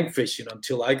stick to bank fishing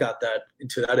until I got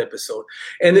into that episode.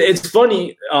 And it's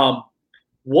funny.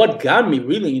 What got me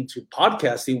really into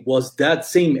podcasting was that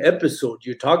same episode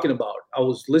you're talking about. I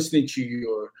was listening to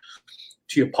your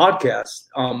podcast,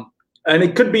 and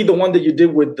it could be the one that you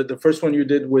did with the first one you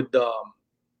did with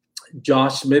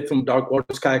Josh Smith from Dark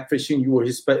Waters Kayak Fishing. You were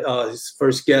his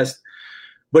first guest.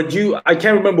 But I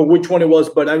can't remember which one it was,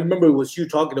 but I remember it was you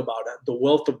talking about the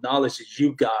wealth of knowledge that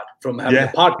you got from having a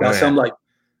podcast. Oh, yeah. I'm like,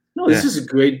 no, this is a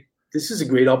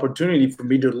great opportunity for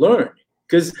me to learn,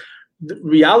 because the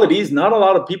reality is not a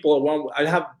lot of people around. I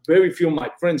have very few of my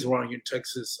friends around here in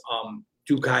Texas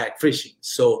do kayak fishing.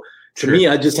 So to me,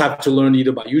 I just have to learn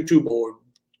either by YouTube or,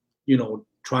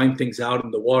 trying things out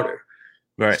in the water.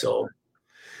 Right. So,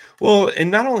 well, and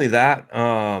not only that,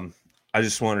 I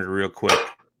just wanted to real quick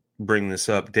bring this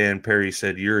up. Dan Perry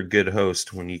said, "You're a good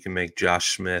host when you can make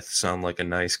Josh Smith sound like a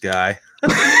nice guy."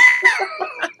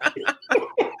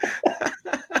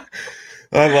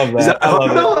 I love that. I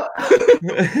love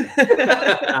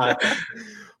it.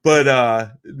 But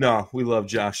no, we love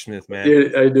Josh Smith, man.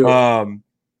 Yeah, I do.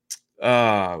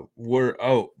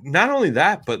 Not only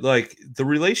that, but like the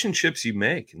relationships you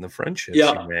make and the friendships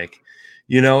you make.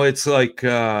 It's like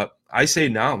I say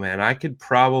now, man, I could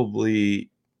probably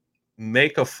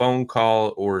make a phone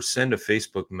call or send a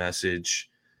Facebook message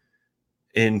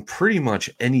in pretty much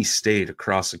any state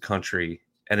across the country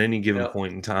at any given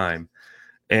point in time,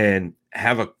 and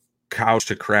have a couch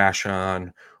to crash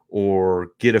on,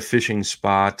 or get a fishing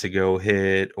spot to go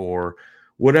hit, or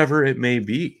whatever it may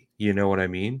be. You know what I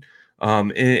mean?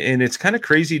 And it's kind of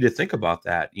crazy to think about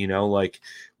that, like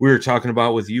we were talking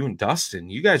about with you and Dustin.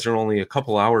 You guys are only a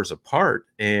couple hours apart,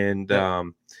 and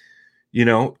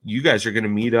you guys are going to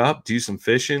meet up, do some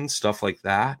fishing, stuff like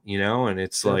that, and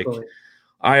it's Definitely. Like,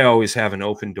 I always have an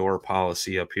open door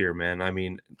policy up here, man. I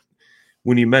mean,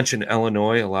 when you mention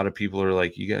Illinois, a lot of people are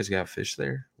like, "You guys got fish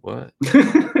there? What?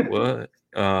 What?"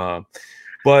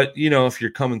 But if you're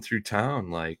coming through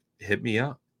town, like, hit me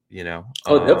up.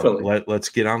 Definitely. Let's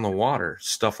get on the water,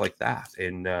 stuff like that.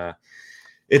 And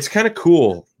it's kind of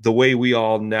cool the way we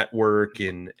all network,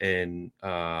 and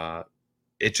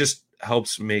it just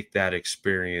helps make that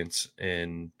experience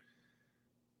and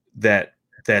that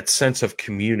sense of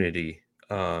community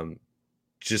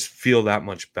just feel that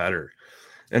much better.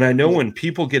 And I know when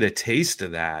people get a taste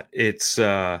of that, it's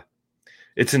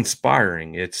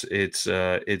inspiring. It's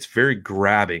very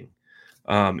grabbing.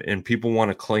 And people want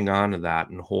to cling on to that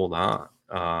and hold on.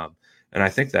 And I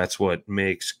think that's what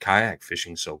makes kayak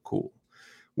fishing so cool.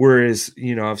 Whereas,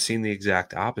 I've seen the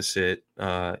exact opposite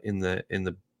in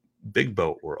the big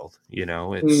boat world.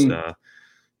 It's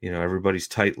everybody's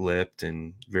tight-lipped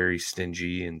and very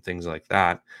stingy and things like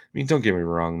that. I mean, don't get me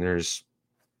wrong, there's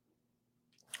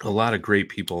a lot of great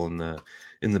people in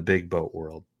the big boat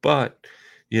world, but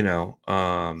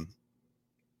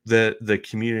the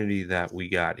community that we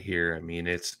got here, I mean,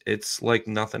 it's like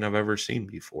nothing I've ever seen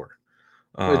before.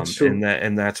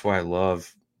 And that's why I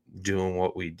love doing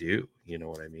what we do. You know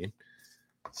what I mean?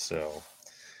 So,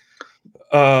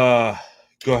 go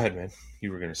ahead, man.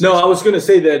 You were going to say something. I was going to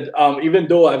say that even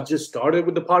though I've just started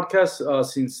with the podcast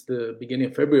since the beginning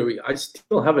of February, I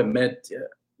still haven't met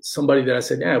somebody that I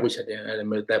said, I wish I hadn't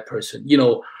met that person.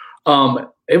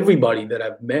 Everybody that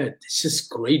I've met, it's just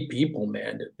great people,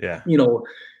 man. Yeah.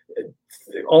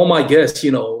 All my guests,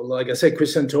 like I said,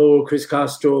 Chris Santoro, Chris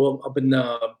Castro up in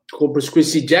Corpus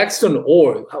Christi, Jackson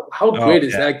Orr. How great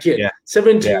is that kid?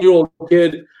 17-year-old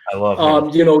kid. I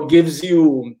love him.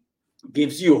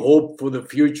 Gives you hope for the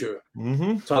future.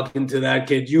 Mm-hmm. Talking to that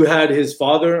kid, you had his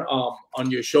father on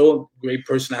your show. Great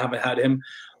person. I haven't had him.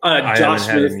 Josh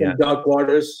Smith from Dark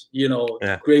Waters.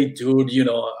 Great dude.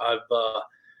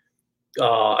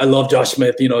 I love Josh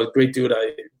Smith. Great dude.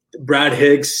 Brad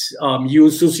Hicks,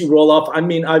 Susie Roloff. I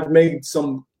mean, I've made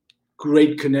some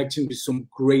great connections with some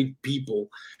great people.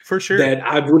 For sure. That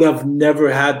I would have never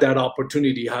had that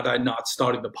opportunity had I not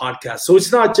started the podcast. So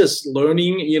it's not just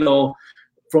learning,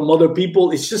 from other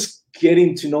people. It's just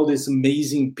getting to know these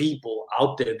amazing people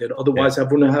out there that otherwise I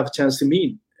wouldn't have a chance to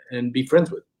meet and be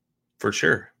friends with. For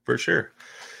sure.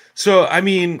 So, I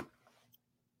mean,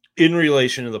 in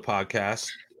relation to the podcast,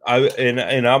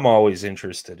 I'm always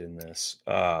interested in this.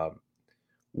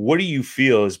 What do you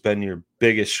feel has been your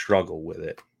biggest struggle with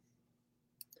it?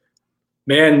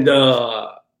 Man,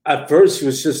 at first it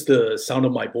was just the sound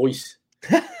of my voice.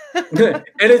 And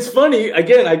it's funny,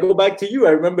 again, I go back to you.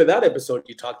 I remember that episode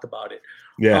you talked about it.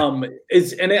 Yeah.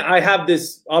 I have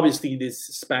this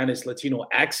Spanish Latino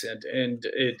accent, and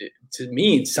to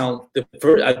me it sounds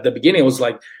at the beginning it was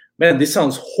like, man, this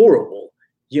sounds horrible.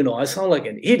 You know, I sound like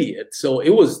an idiot. So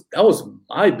that was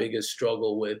my biggest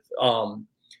struggle with.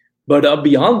 But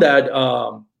beyond that,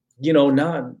 you know,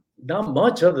 not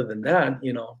much other than that.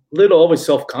 You know, little always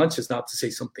self-conscious not to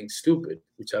say something stupid,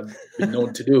 which I've been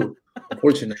known to do,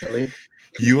 unfortunately.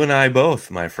 You and I both,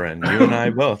 my friend. You and I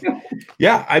both.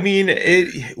 Yeah, I mean,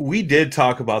 we did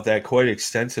talk about that quite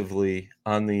extensively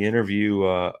on the interview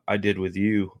I did with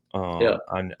you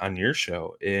on your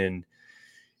show. And,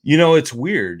 you know, it's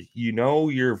weird. You know,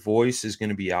 your voice is going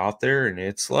to be out there, and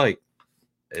it's like,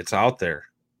 it's out there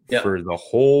for the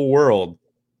whole world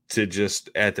to just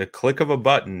at the click of a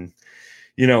button,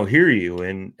 you know, hear you.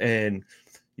 And,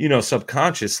 you know,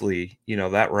 subconsciously, you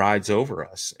know, that rides over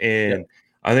us. And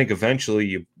I think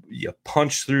eventually you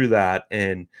punch through that.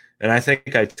 And I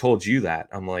think I told you that.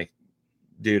 I'm like,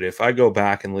 dude, if I go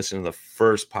back and listen to the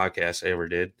first podcast I ever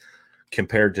did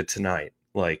compared to tonight,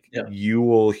 like you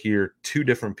will hear two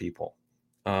different people.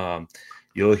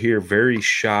 You'll hear very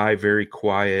shy, very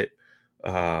quiet.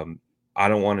 I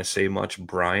don't want to say much,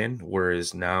 Brian,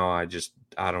 whereas now I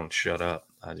don't shut up.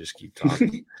 I just keep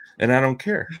talking and I don't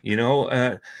care, you know?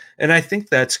 And I think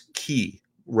that's key,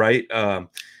 right?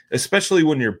 Especially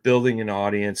when you're building an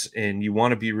audience and you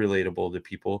want to be relatable to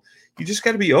people, you just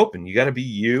got to be open. You got to be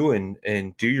you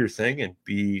and do your thing and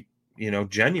be, you know,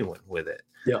 genuine with it.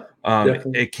 Yeah.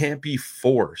 It can't be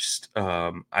forced.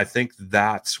 I think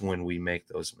that's when we make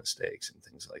those mistakes and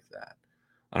things like that.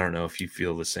 I don't know if you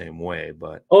feel the same way,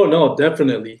 but. Oh, no,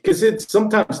 definitely. Because it's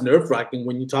sometimes nerve-wracking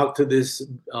when you talk to this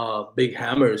big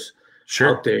hammers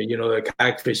out there, you know, the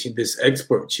kayak fishing, these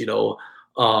experts, you know,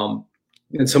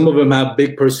 and some of them have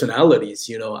big personalities,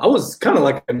 you know. I was kind of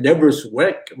like a nervous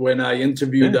wreck when I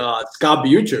interviewed Scott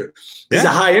Butcher. He's a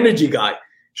high energy guy.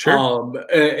 Sure.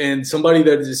 And somebody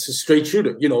that is a straight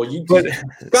shooter, you know. Scott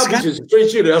Butcher's a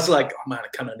straight shooter. I was like, oh man, I'm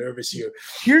kind of nervous here.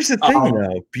 Here's the thing,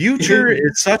 though. Butcher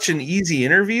is such an easy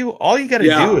interview. All you got to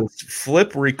do is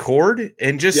flip record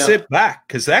and just sit back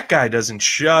because that guy doesn't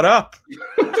shut up.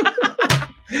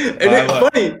 And it's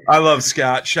funny. I love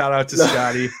Scott. Shout out to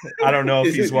Scotty. I don't know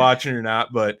if he's watching or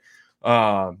not, but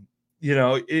you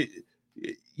know,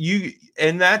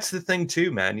 and that's the thing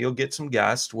too, man. You'll get some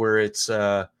guests where it's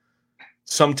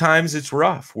sometimes it's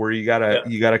rough, where you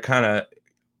gotta kind of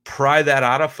pry that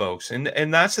out of folks,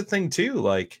 and that's the thing too.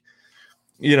 Like,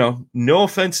 you know, no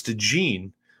offense to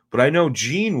Jean, but I know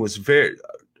Jean was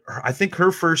I think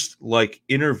her first like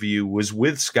interview was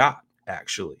with Scott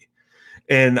actually.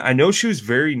 And I know she was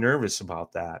very nervous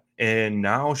about that. And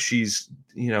now she's,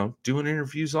 you know, doing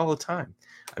interviews all the time.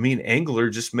 I mean, Angler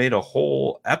just made a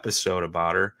whole episode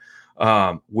about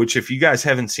her, which if you guys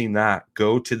haven't seen that,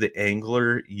 go to the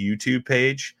Angler YouTube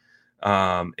page.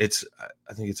 I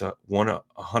think it's a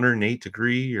 108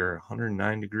 degree or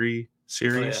 109 degree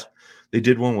series. Oh, yeah. They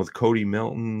did one with Cody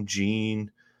Milton,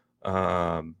 Gene,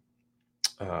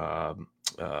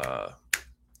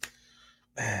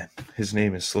 man, his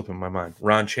name is slipping my mind.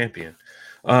 Ron Champion.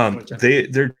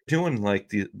 They're doing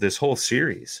like this whole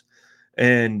series,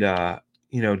 and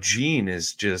you know, Jean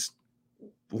is just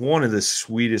one of the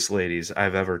sweetest ladies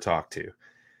I've ever talked to,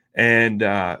 and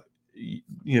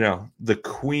you know, the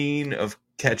queen of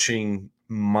catching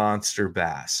monster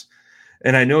bass.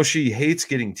 And I know she hates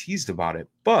getting teased about it,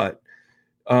 but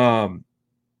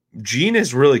Jean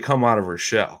has really come out of her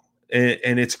shell.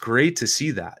 And it's great to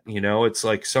see that, you know. It's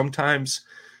like sometimes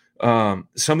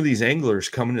some of these anglers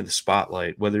come into the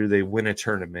spotlight, whether they win a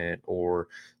tournament or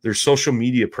their social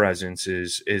media presence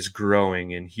is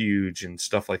growing and huge and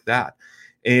stuff like that.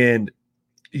 And,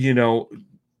 you know,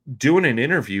 doing an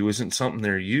interview isn't something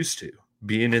they're used to,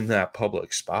 being in that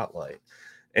public spotlight.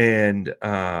 And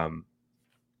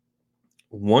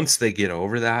once they get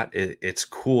over that, it's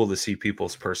cool to see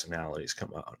people's personalities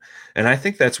come out. And I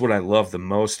think that's what I love the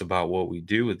most about what we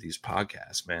do with these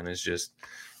podcasts, man, is just,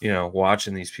 you know,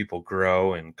 watching these people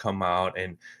grow and come out.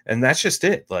 And that's just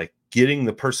it, like getting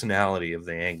the personality of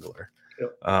the angler,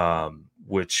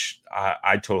 which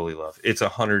I totally love. It's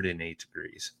 108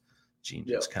 degrees. Jean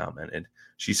just commented.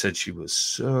 She said she was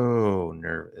so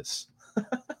nervous.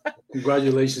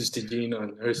 Congratulations to Jean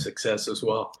on her success as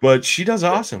well. But she does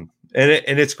awesome. And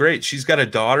it's great. She's got a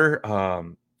daughter.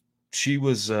 She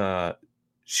was like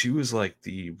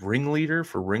the ringleader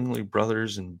for Ringling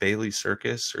Brothers and Bailey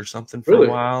Circus or something for a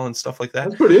while and stuff like that.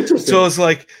 That's pretty interesting. So it's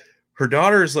like her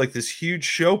daughter is like this huge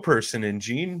show person, and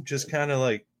Jean just kind of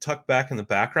like tucked back in the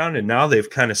background, and now they've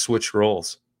kind of switched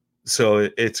roles. So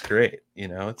it's great. You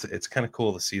know, it's kind of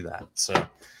cool to see that. So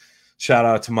shout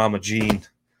out to Mama Jean.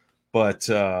 But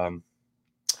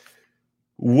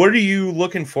What are you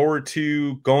looking forward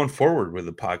to going forward with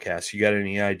the podcast? You got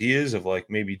any ideas of like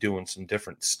maybe doing some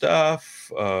different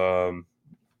stuff,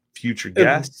 future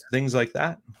guests, things like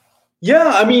that? Yeah,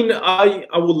 I mean, I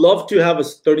would love to have a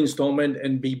third installment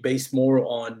and be based more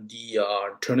on the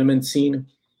tournament scene.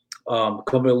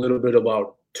 Cover a little bit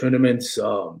about tournaments,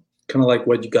 kind of like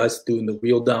what you guys do in the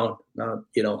Wheel Down.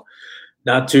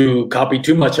 Not to copy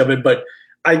too much of it, but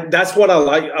that's what I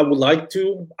like. I would like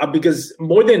to, because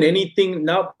more than anything,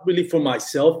 not really for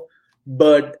myself,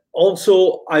 but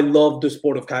also I love the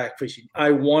sport of kayak fishing. I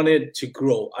wanted to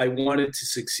grow. I wanted to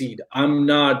succeed. I'm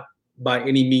not by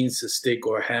any means a stick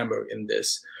or a hammer in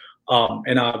this.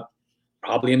 And I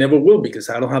probably never will, because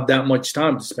I don't have that much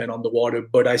time to spend on the water,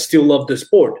 but I still love the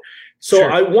sport. So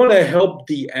sure. I want to help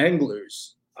the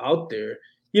anglers out there.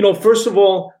 First of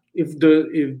all, if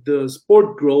the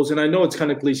sport grows, and I know it's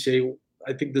kind of cliche,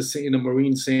 I think the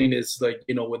marine saying is like,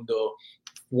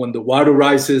 when the water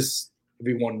rises,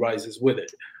 everyone rises with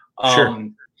it. Sure.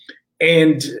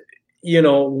 And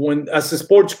when as the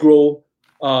sports grow,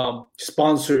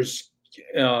 sponsors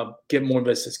get more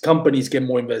investors, companies get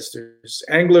more investors,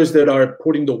 anglers that are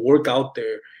putting the work out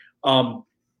there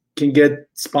can get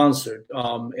sponsored,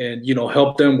 and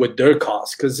help them with their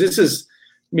costs, because this is,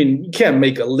 you can't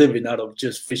make a living out of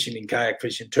just fishing and kayak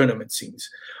fishing tournament scenes.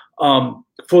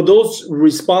 For those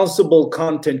responsible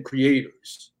content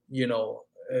creators,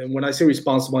 and when I say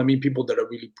responsible, I mean people that are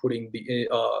really putting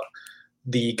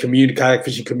the community, kayak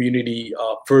fishing community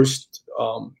first.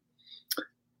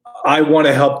 I want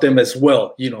to help them as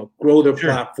well, grow their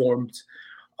platforms.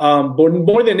 But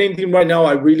more than anything right now,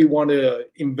 I really want to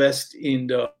invest in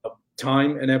the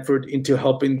time and effort into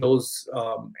helping those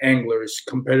anglers,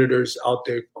 competitors out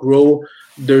there grow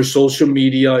their social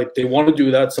media. If they want to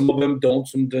do that, some of them don't,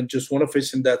 some of them just want to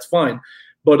fish, and that's fine.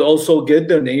 But also get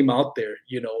their name out there,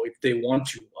 if they want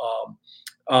to.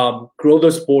 Grow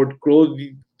the sport, grow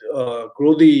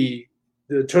the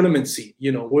tournament scene,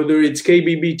 whether it's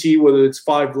KBBT, whether it's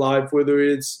Five Live, whether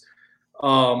it's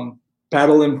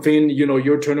Paddle and Fin,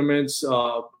 your tournaments,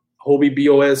 Hobie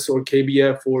BOS or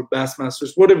KBF or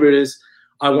Bassmasters, whatever it is,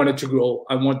 I want it to grow.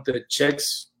 I want the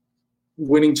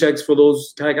winning checks for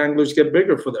those kayak anglers get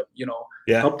bigger for them,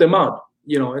 help them out,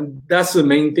 and that's the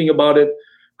main thing about it.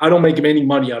 I don't make any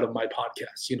money out of my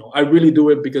podcast. I really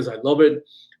do it because I love it,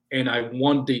 and I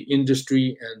want the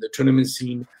industry and the tournament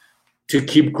scene to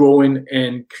keep growing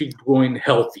and keep growing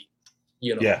healthy,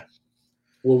 where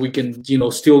we can,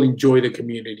 still enjoy the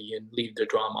community and leave the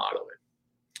drama out of it.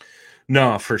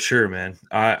 No, for sure, man.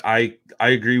 I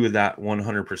agree with that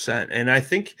 100%. And I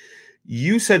think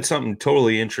you said something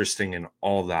totally interesting in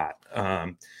all that.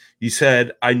 You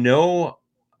said, I know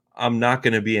I'm not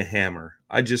going to be a hammer.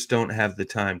 I just don't have the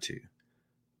time to.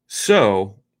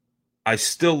 So I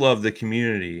still love the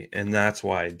community, and that's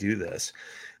why I do this.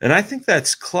 And I think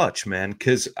that's clutch, man,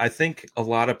 because I think a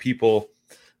lot of people,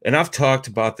 and I've talked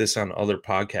about this on other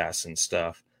podcasts and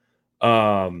stuff,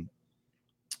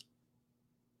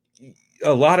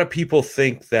 a lot of people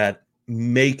think that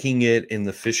making it in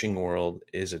the fishing world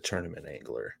is a tournament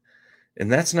angler,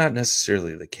 and that's not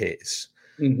necessarily the case.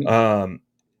 Mm-hmm.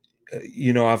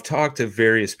 I've talked to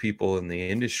various people in the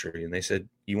industry, and they said,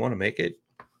 you want to make it?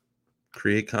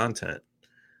 Create content,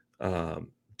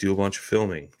 do a bunch of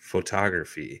filming,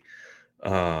 photography,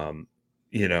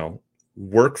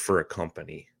 work for a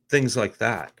company, things like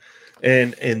that.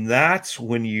 And that's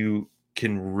when you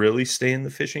can really stay in the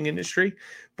fishing industry.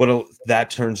 But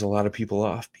that turns a lot of people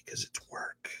off because it's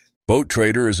work. Boat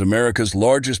Trader is America's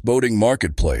largest boating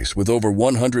marketplace with over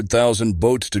 100,000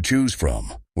 boats to choose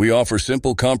from. We offer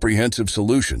simple, comprehensive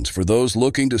solutions for those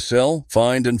looking to sell,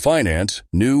 find, and finance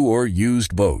new or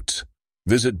used boats.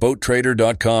 Visit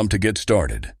BoatTrader.com to get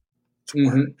started.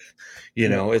 Mm-hmm.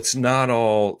 It's not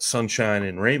all sunshine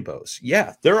and rainbows.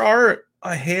 Yeah, there are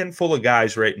a handful of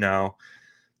guys right now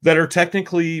that are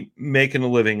technically making a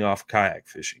living off kayak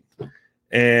fishing.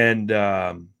 And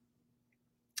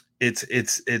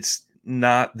it's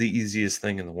not the easiest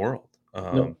thing in the world.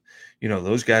 No.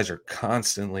 Those guys are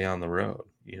constantly on the road.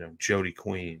 Jody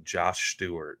Queen, Josh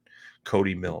Stewart,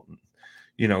 Cody Milton,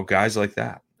 guys like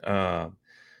that.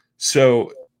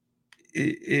 So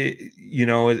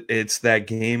it's that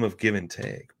game of give and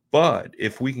take. But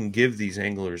if we can give these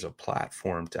anglers a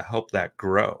platform to help that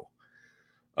grow,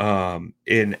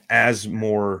 and as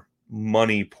more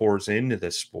money pours into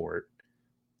this sport,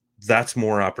 that's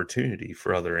more opportunity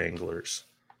for other anglers,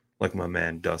 like my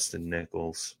man Dustin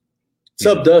Nichols. What's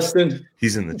up, Dustin?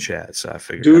 He's in the chat, so I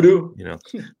figured doo-doo.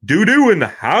 Doo-doo in the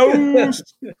house.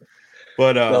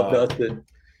 But what's up, Dustin?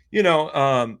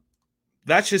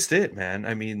 that's just it, man.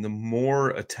 I mean, the more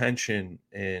attention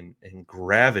and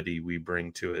gravity we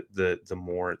bring to it, the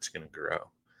more it's going to grow.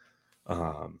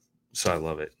 So I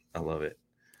love it. I love it.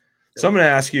 So I'm going to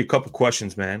ask you a couple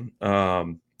questions, man.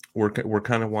 We're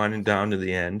kind of winding down to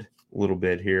the end a little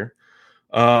bit here.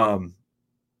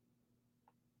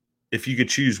 If you could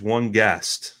choose one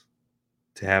guest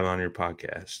to have on your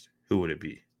podcast, who would it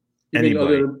be?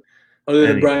 Anybody. Other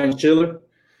than Brian Schiller?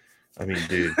 I mean,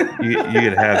 dude, you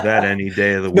could have that any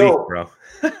day of the week, bro.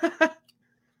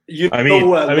 I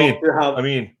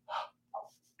mean,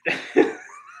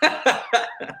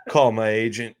 call my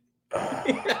agent.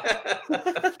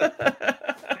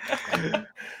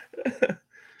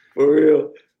 For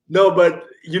real. No, but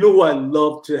you know what I'd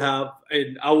love to have,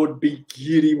 and I would be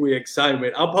giddy with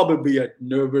excitement. I'll probably be a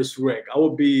nervous wreck. I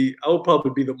would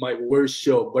probably be my worst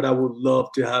show, but I would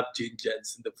love to have Gene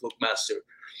Jensen, the Fluke Master.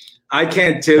 I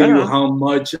can't tell you how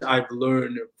much I've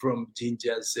learned from Gene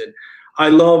Jensen. I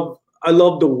love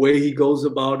the way he goes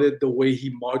about it, the way he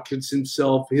markets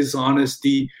himself, his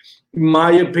honesty. In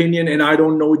my opinion, and I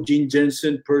don't know Gene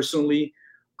Jensen personally.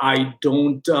 I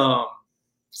don't know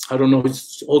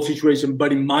his whole situation,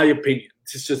 but in my opinion,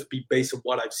 it's just be based on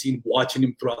what I've seen watching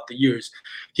him throughout the years.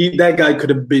 That guy could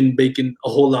have been making a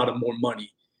whole lot of more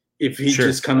money if he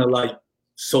just kind of like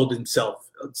sold himself,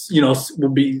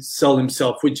 would be sell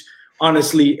himself, which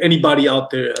honestly, anybody out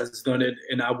there has done it.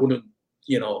 And I wouldn't,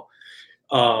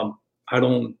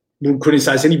 wouldn't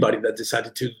criticize anybody that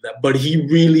decided to do that, but he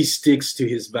really sticks to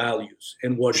his values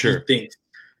and what he thinks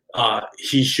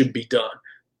he should be done.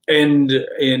 And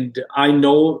I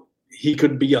know he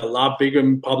could be a lot bigger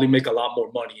and probably make a lot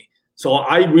more money. So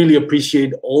I really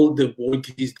appreciate all the work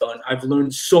he's done. I've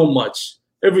learned so much.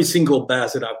 Every single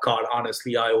bass that I've caught,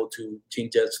 honestly, I owe to Gene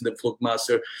Jensen, the Fluke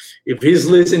Master. If he's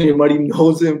listening, anybody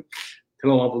knows him,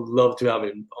 tell him I would love to have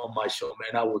him on my show,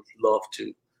 man. I would love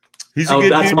to.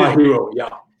 That's my hero, yeah.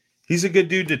 He's a good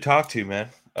dude to talk to, man.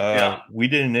 We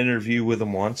did an interview with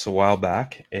him once a while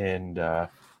back, and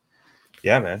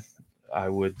yeah, man. I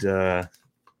would,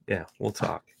 we'll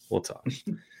talk.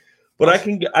 But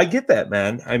I get that,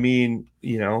 man. I mean,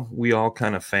 we all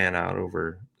kind of fan out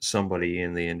over somebody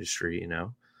in the industry,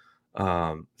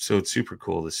 so it's super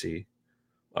cool to see.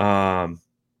 What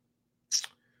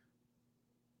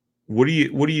do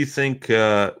you think?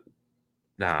 I'm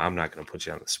not going to put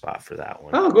you on the spot for that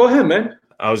one. Oh, go ahead, man.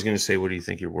 I was going to say, what do you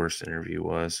think your worst interview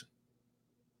was?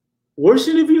 Worst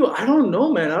interview? I don't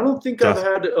know, man. I don't think I've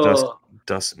had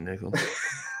Dustin Nichols.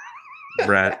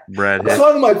 Brad. That's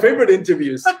one of my favorite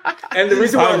interviews. And the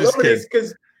reason why I love it is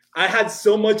because I had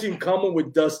so much in common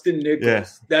with Dustin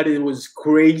Nichols that it was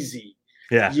crazy.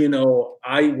 Yeah.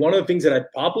 One of the things that I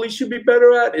probably should be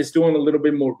better at is doing a little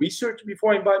bit more research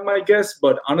before I invite my guests.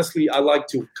 But honestly, I like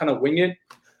to kind of wing it.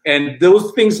 And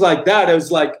those things like that, I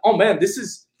was like, oh man, this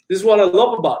is what I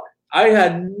love about it. I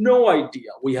had no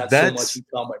idea we had so much in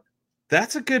common.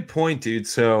 That's a good point, dude.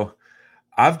 So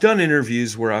I've done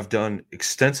interviews where I've done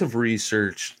extensive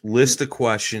research, list of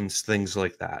questions, things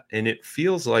like that. And it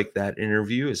feels like that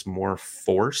interview is more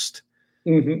forced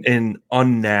and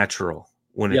unnatural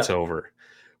when it's over.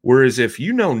 Whereas if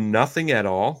you know nothing at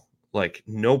all, like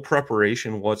no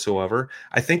preparation whatsoever,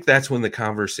 I think that's when the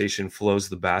conversation flows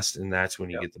the best. And that's when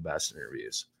you get the best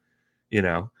interviews,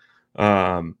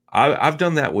 I've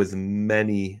done that with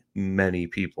many, many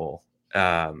people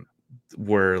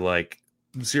where like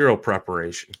zero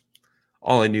preparation.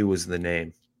 All I knew was the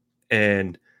name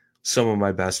and some of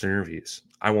my best interviews.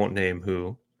 I won't name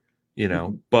who,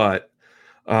 but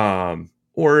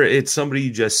or it's somebody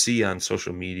you just see on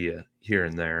social media here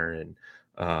and there and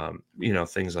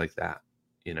things like that,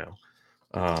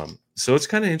 so it's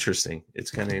kind of interesting.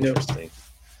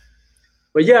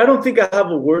 But yeah, I don't think I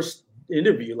have a worst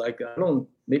interview. Like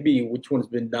maybe which one's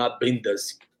not been the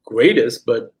greatest,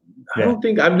 but I don't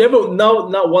think I've never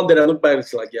not one that I look back and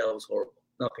it's like, yeah, it was horrible.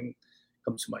 Nothing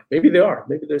comes to mind. Maybe they are.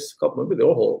 Maybe there's a couple. Maybe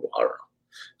they're horrible. I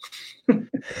don't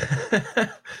know.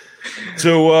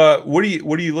 So what are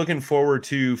you looking forward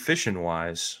to fishing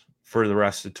wise for the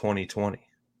rest of 2020?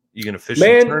 You gonna fish some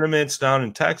tournaments down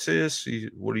in Texas?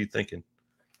 What are you thinking?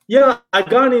 Yeah, I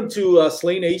got into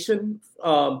Slay Nation.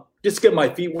 Just get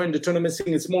my feet wet in the tournament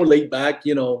scene. It's more laid back,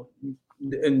 and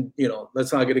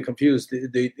let's not get it confused.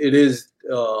 It is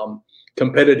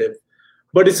competitive,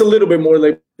 but it's a little bit more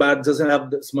laid back. It doesn't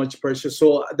have as much pressure.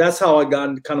 So that's how I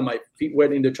got kind of my feet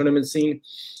wet in the tournament scene.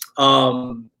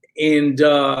 And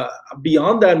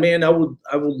beyond that, man, I would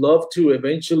love to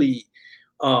eventually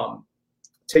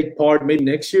take part maybe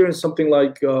next year in something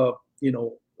like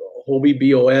Hobie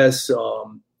BOS,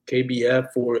 KBF,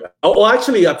 or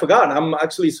actually I forgot. I'm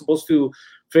actually supposed to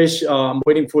fish. I'm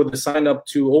waiting for the sign up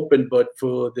to open, but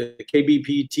for the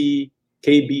KBBT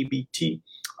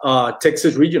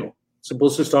Texas Regional,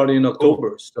 supposed to start in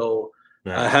October. So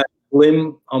Nice. I had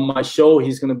Lim on my show.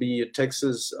 He's going to be a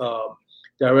Texas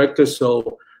director.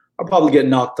 So I'll probably get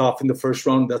knocked off in the first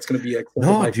round. That's going to be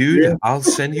No, dude, I'll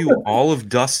send you all of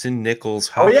Dustin Nichols'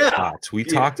 hot shots. We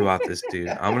talked about this, dude.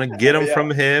 I'm going to get them from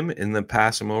him and then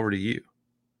pass them over to you.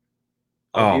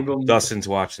 Dustin's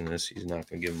watching this. He's not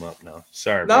going to give them up now.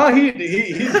 Sorry. No,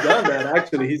 he's done that,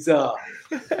 actually.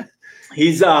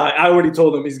 He's I already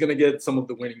told him he's going to get some of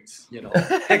the winnings, you know.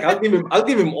 Heck, I'll give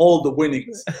him all the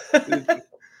winnings.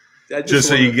 Just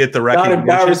so you get the recognition.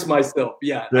 Not embarrass myself.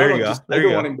 Yeah. There you go. I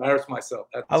don't want to embarrass myself.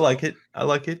 I like it.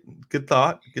 Good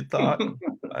thought.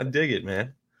 I dig it,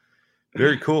 man.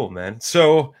 Very cool, man.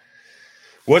 So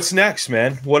what's next,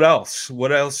 man? What else?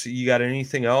 You got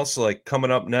anything else like coming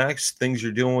up next? Things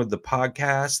you're doing with the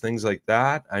podcast, things like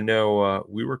that? I know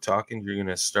we were talking, you're going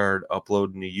to start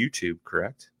uploading to YouTube,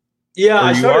 correct? Yeah,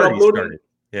 I started uploading.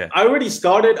 Yeah. I already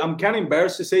started. I'm kind of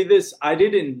embarrassed to say this. I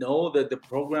didn't know that the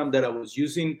program that I was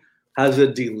using has a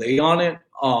delay on it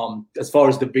as far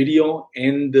as the video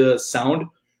and the sound.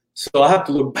 So I have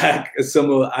to look back at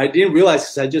I didn't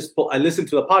realize because I listened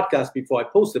to the podcast before I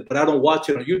posted, but I don't watch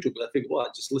it on YouTube. I think, well, I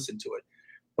just listened to it.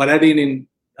 But I didn't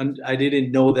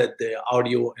know that the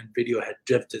audio and video had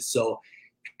drifted. So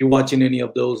if you're watching any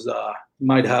of those, you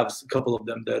might have a couple of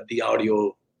them that the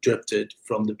audio drifted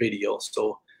from the video.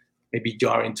 So maybe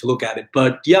jarring to look at it.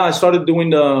 But yeah, I started doing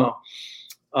the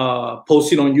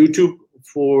posting on YouTube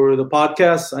for the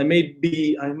podcast. I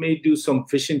may do some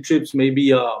fishing trips,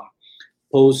 maybe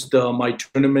post my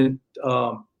tournament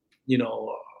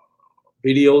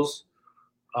videos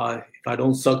if I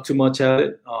don't suck too much at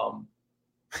it.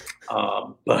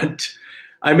 But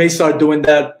I may start doing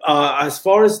that. As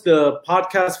far as the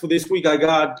podcast for this week, I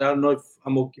don't know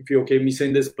if you're okay with me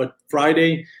saying this, but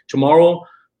Friday, tomorrow,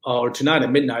 or tonight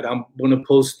at midnight, I'm going to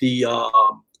post the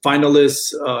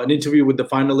finalists, an interview with the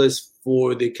finalists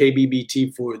for the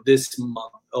KBBT for this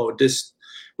month,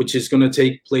 which is going to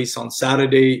take place on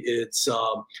Saturday. It's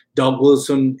Doug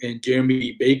Wilson and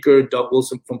Jeremy Baker. Doug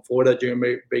Wilson from Florida,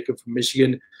 Jeremy Baker from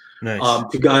Michigan. Nice.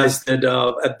 Two guys that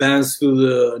advanced through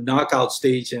the knockout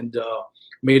stage and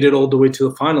made it all the way to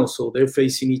the final. So they're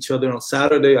facing each other on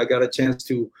Saturday. I got a chance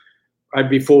to, right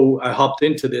before I hopped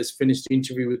into this, finish the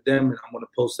interview with them, and I'm going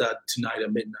to post that tonight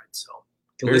at midnight. So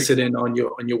you can listen in on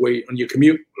your way, on your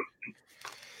commute.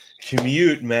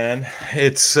 Commute, man.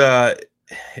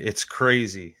 It's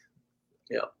crazy.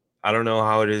 Yeah. I don't know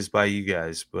how it is by you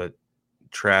guys, but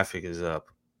traffic is up.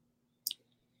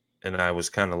 And I was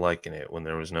kind of liking it when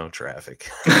there was no traffic.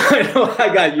 I know.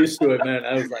 I got used to it, man.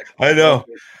 I was like, I know.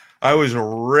 I was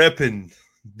ripping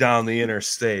down the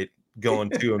interstate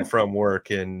going to and from work,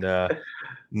 and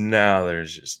now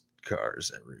there's just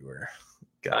cars everywhere.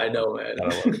 I know, man.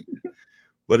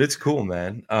 But it's cool,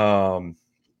 man.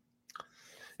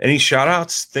 Any shout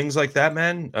outs, things like that,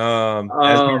 man?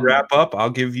 As we wrap up,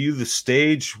 I'll give you the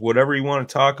stage, whatever you want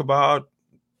to talk about,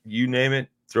 you name it,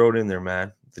 throw it in there,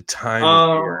 man. The time is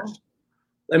yours.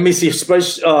 Let me see.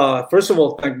 First of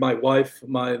all, thank my wife,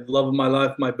 my love of my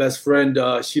life, my best friend.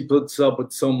 She puts up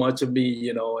with so much of me,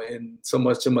 and so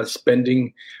much of my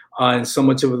spending and so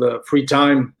much of the free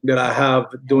time that I have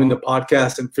doing the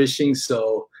podcast and fishing.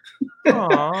 So,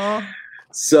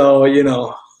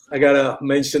 I gotta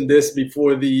mention this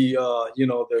before the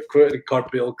credit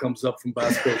card bill comes up from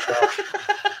Bass Pro Shop.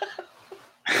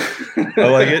 I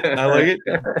like it.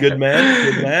 Good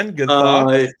man. Good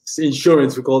thought. It's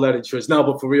insurance. We call that insurance. No,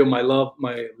 but for real, my love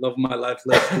of my life,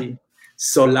 Leslie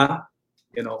Sola.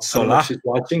 Sola. She's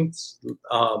watching.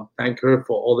 Thank her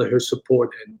for all of her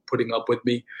support and putting up with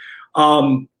me.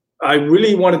 I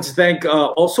really wanted to thank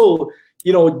also,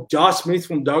 Josh Smith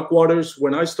from Dark Waters.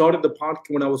 When I was going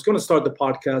to start the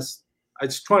podcast, I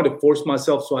was trying to force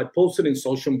myself, so I posted in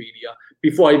social media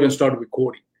before I even started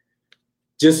recording,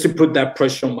 just to put that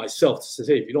pressure on myself to say,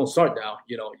 hey, if you don't start now,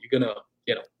 you're gonna,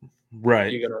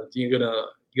 right, you're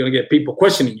gonna get people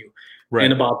questioning you. Right.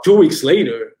 And about 2 weeks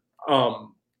later,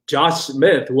 Josh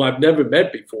Smith, who I've never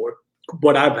met before,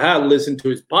 but I've had listened to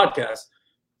his podcast,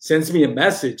 sends me a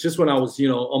message just when I was,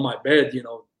 on my bed,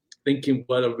 thinking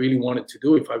what I really wanted to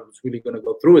do if I was really going to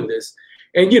go through with this.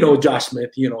 And, Josh Smith,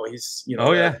 he's,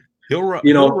 oh, yeah. He'll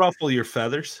ruffle your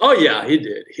feathers. Oh, yeah, he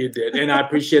did. And I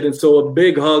appreciate it. So a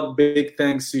big hug, big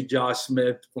thanks to Josh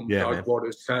Smith from Dark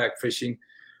Waters Kayak Fishing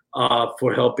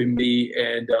for helping me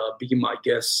and being my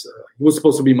guest. He was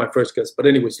supposed to be my first guest. But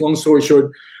anyways, long story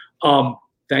short,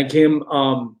 thank him.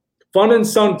 Fun and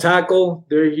Sun Tackle,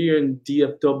 they're here in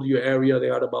DFW area. They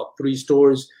got about 3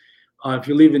 stores. if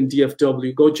you live in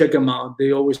DFW, go check them out.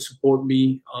 They always support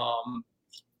me,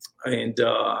 and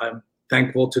I'm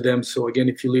thankful to them. So again,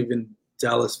 if you live in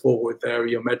Dallas Fort Worth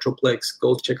area, Metroplex,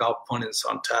 go check out Fun and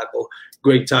Sun Tackle.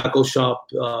 Great tackle shop,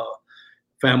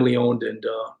 family owned, and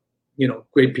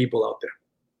great people out there.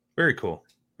 Very cool,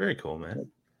 man.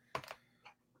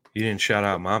 You didn't shout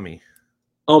out mommy.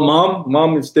 Oh,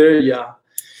 mom is there. Yeah,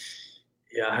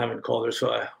 I haven't called her,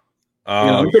 so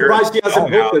I'm surprised he hasn't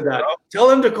posted that. Bro. Tell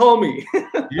him to call me.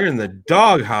 You're in the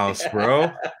doghouse,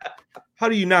 bro. How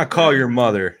do you not call your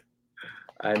mother?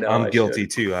 I know. I'm guilty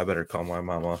too. I better call my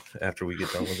mama after we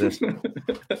get done with this.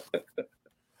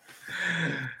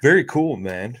 Very cool,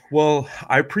 man. Well,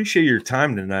 I appreciate your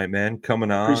time tonight, man.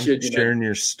 Coming on, sharing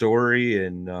your story,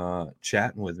 and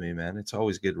chatting with me, man. It's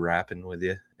always good rapping with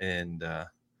you and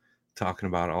talking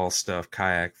about all stuff,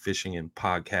 kayak, fishing, and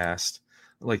podcast.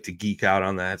 I like to geek out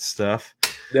on that stuff.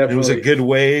 Definitely. It was a good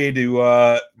way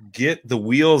to get the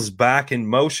wheels back in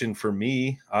motion for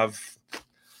me. I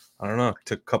don't know,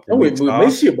 took a couple weeks off. We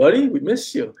miss you, buddy. We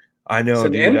miss you. I know,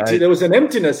 dude. There was an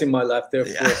emptiness in my life there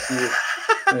for a few.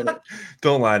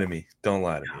 Don't lie to me. Don't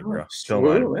lie to me, bro. Don't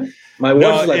lie to me. Man. My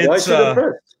wife is like, why should I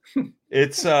first?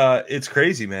 It's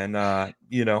crazy, man. I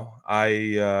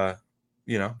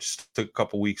just took a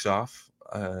couple weeks off.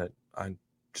 I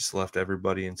just left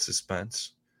everybody in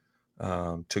suspense.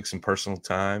 Took some personal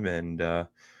time and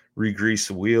re-greased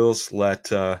the wheels. Let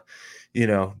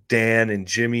Dan and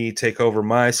Jimmy take over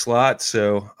my slot.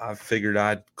 So I figured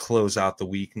I'd close out the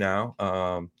week now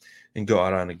and go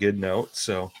out on a good note.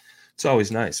 So it's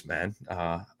always nice, man.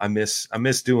 I miss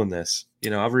doing this.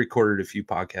 I've recorded a few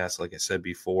podcasts, like I said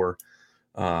before.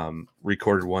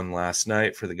 Recorded one last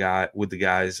night with the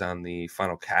guys on the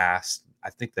final cast. I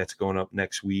think that's going up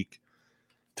next week,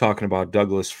 talking about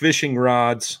Douglas fishing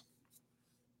rods.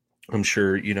 I'm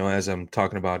sure, as I'm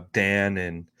talking about Dan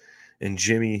and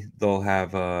Jimmy, they'll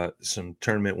have some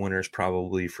tournament winners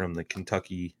probably from the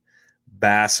Kentucky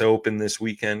Bass Open this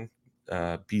weekend.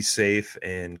 Be safe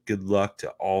and good luck to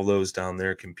all those down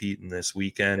there competing this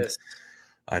weekend. Yes.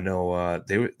 I know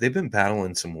they've been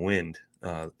battling some wind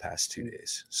the past 2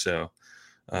 days. So,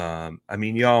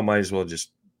 y'all might as well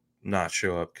just not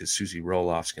show up because Susie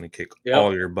Roloff's going to kick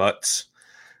all your butts.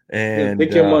 And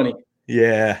take your money.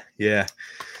 Yeah.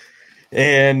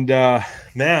 And,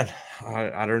 man,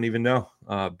 I don't even know.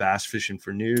 Bass Fishing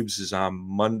for Noobs is on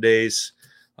Mondays.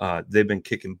 They've been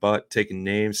kicking butt, taking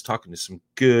names, talking to some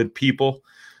good people.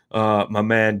 My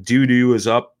man Doo-Doo is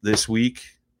up this week.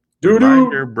 Doo-Doo.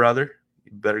 Reminder, brother,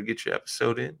 you better get your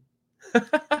episode in.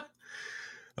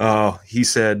 Oh, he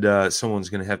said someone's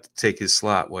going to have to take his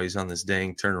slot while he's on this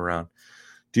dang turnaround.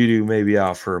 Doo-Doo may be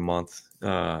out for a month.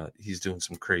 He's doing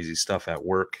some crazy stuff at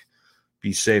work.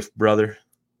 Be safe, brother.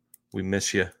 We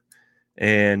miss you.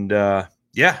 And,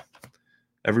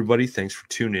 everybody, thanks for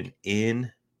tuning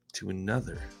in to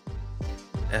another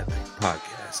epic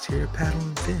podcast here at Paddle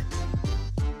and Fin.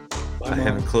 I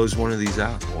haven't closed one of these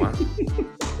out in a while.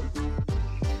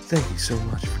 Thank you so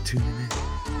much for tuning in.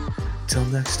 Till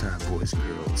next time, boys and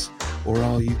girls, or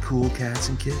all you cool cats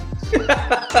and kittens.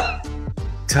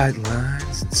 Tight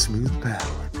lines and smooth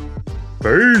paddling.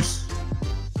 Peace.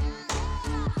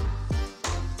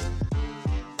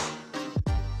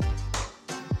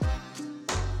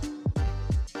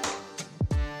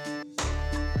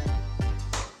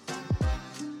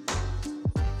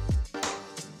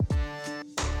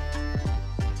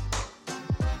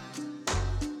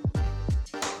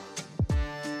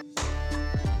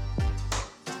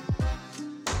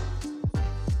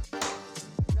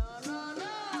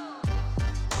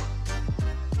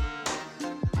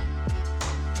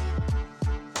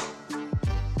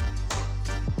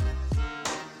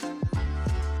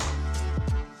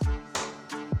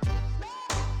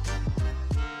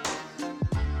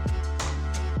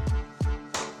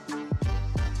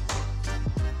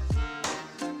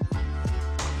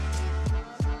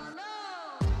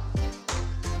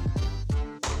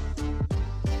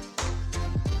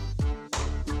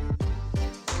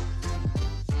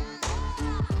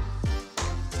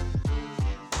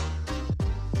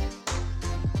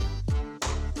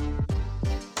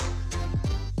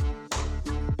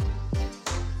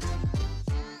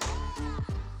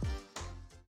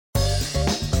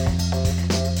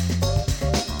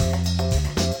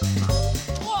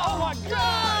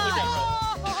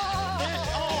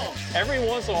 Every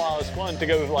once in a while, it's fun to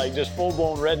go like just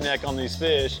full-blown redneck on these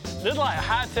fish. This is like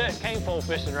high-tech cane pole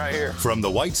fishing right here. From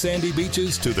the white sandy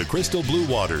beaches to the crystal blue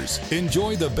waters,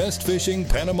 enjoy the best fishing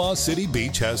Panama City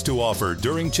Beach has to offer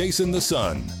during Chasing the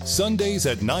Sun. Sundays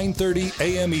at 9:30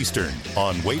 a.m. Eastern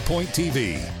on Waypoint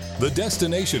TV, the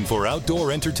destination for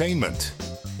outdoor entertainment.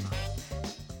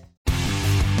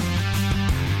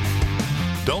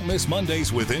 Don't miss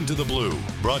Mondays with Into the Blue,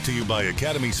 brought to you by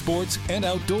Academy Sports and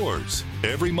Outdoors.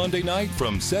 Every Monday night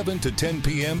from 7 to 10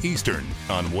 p.m. Eastern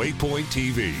on Waypoint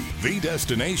TV, the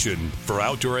destination for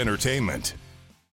outdoor entertainment.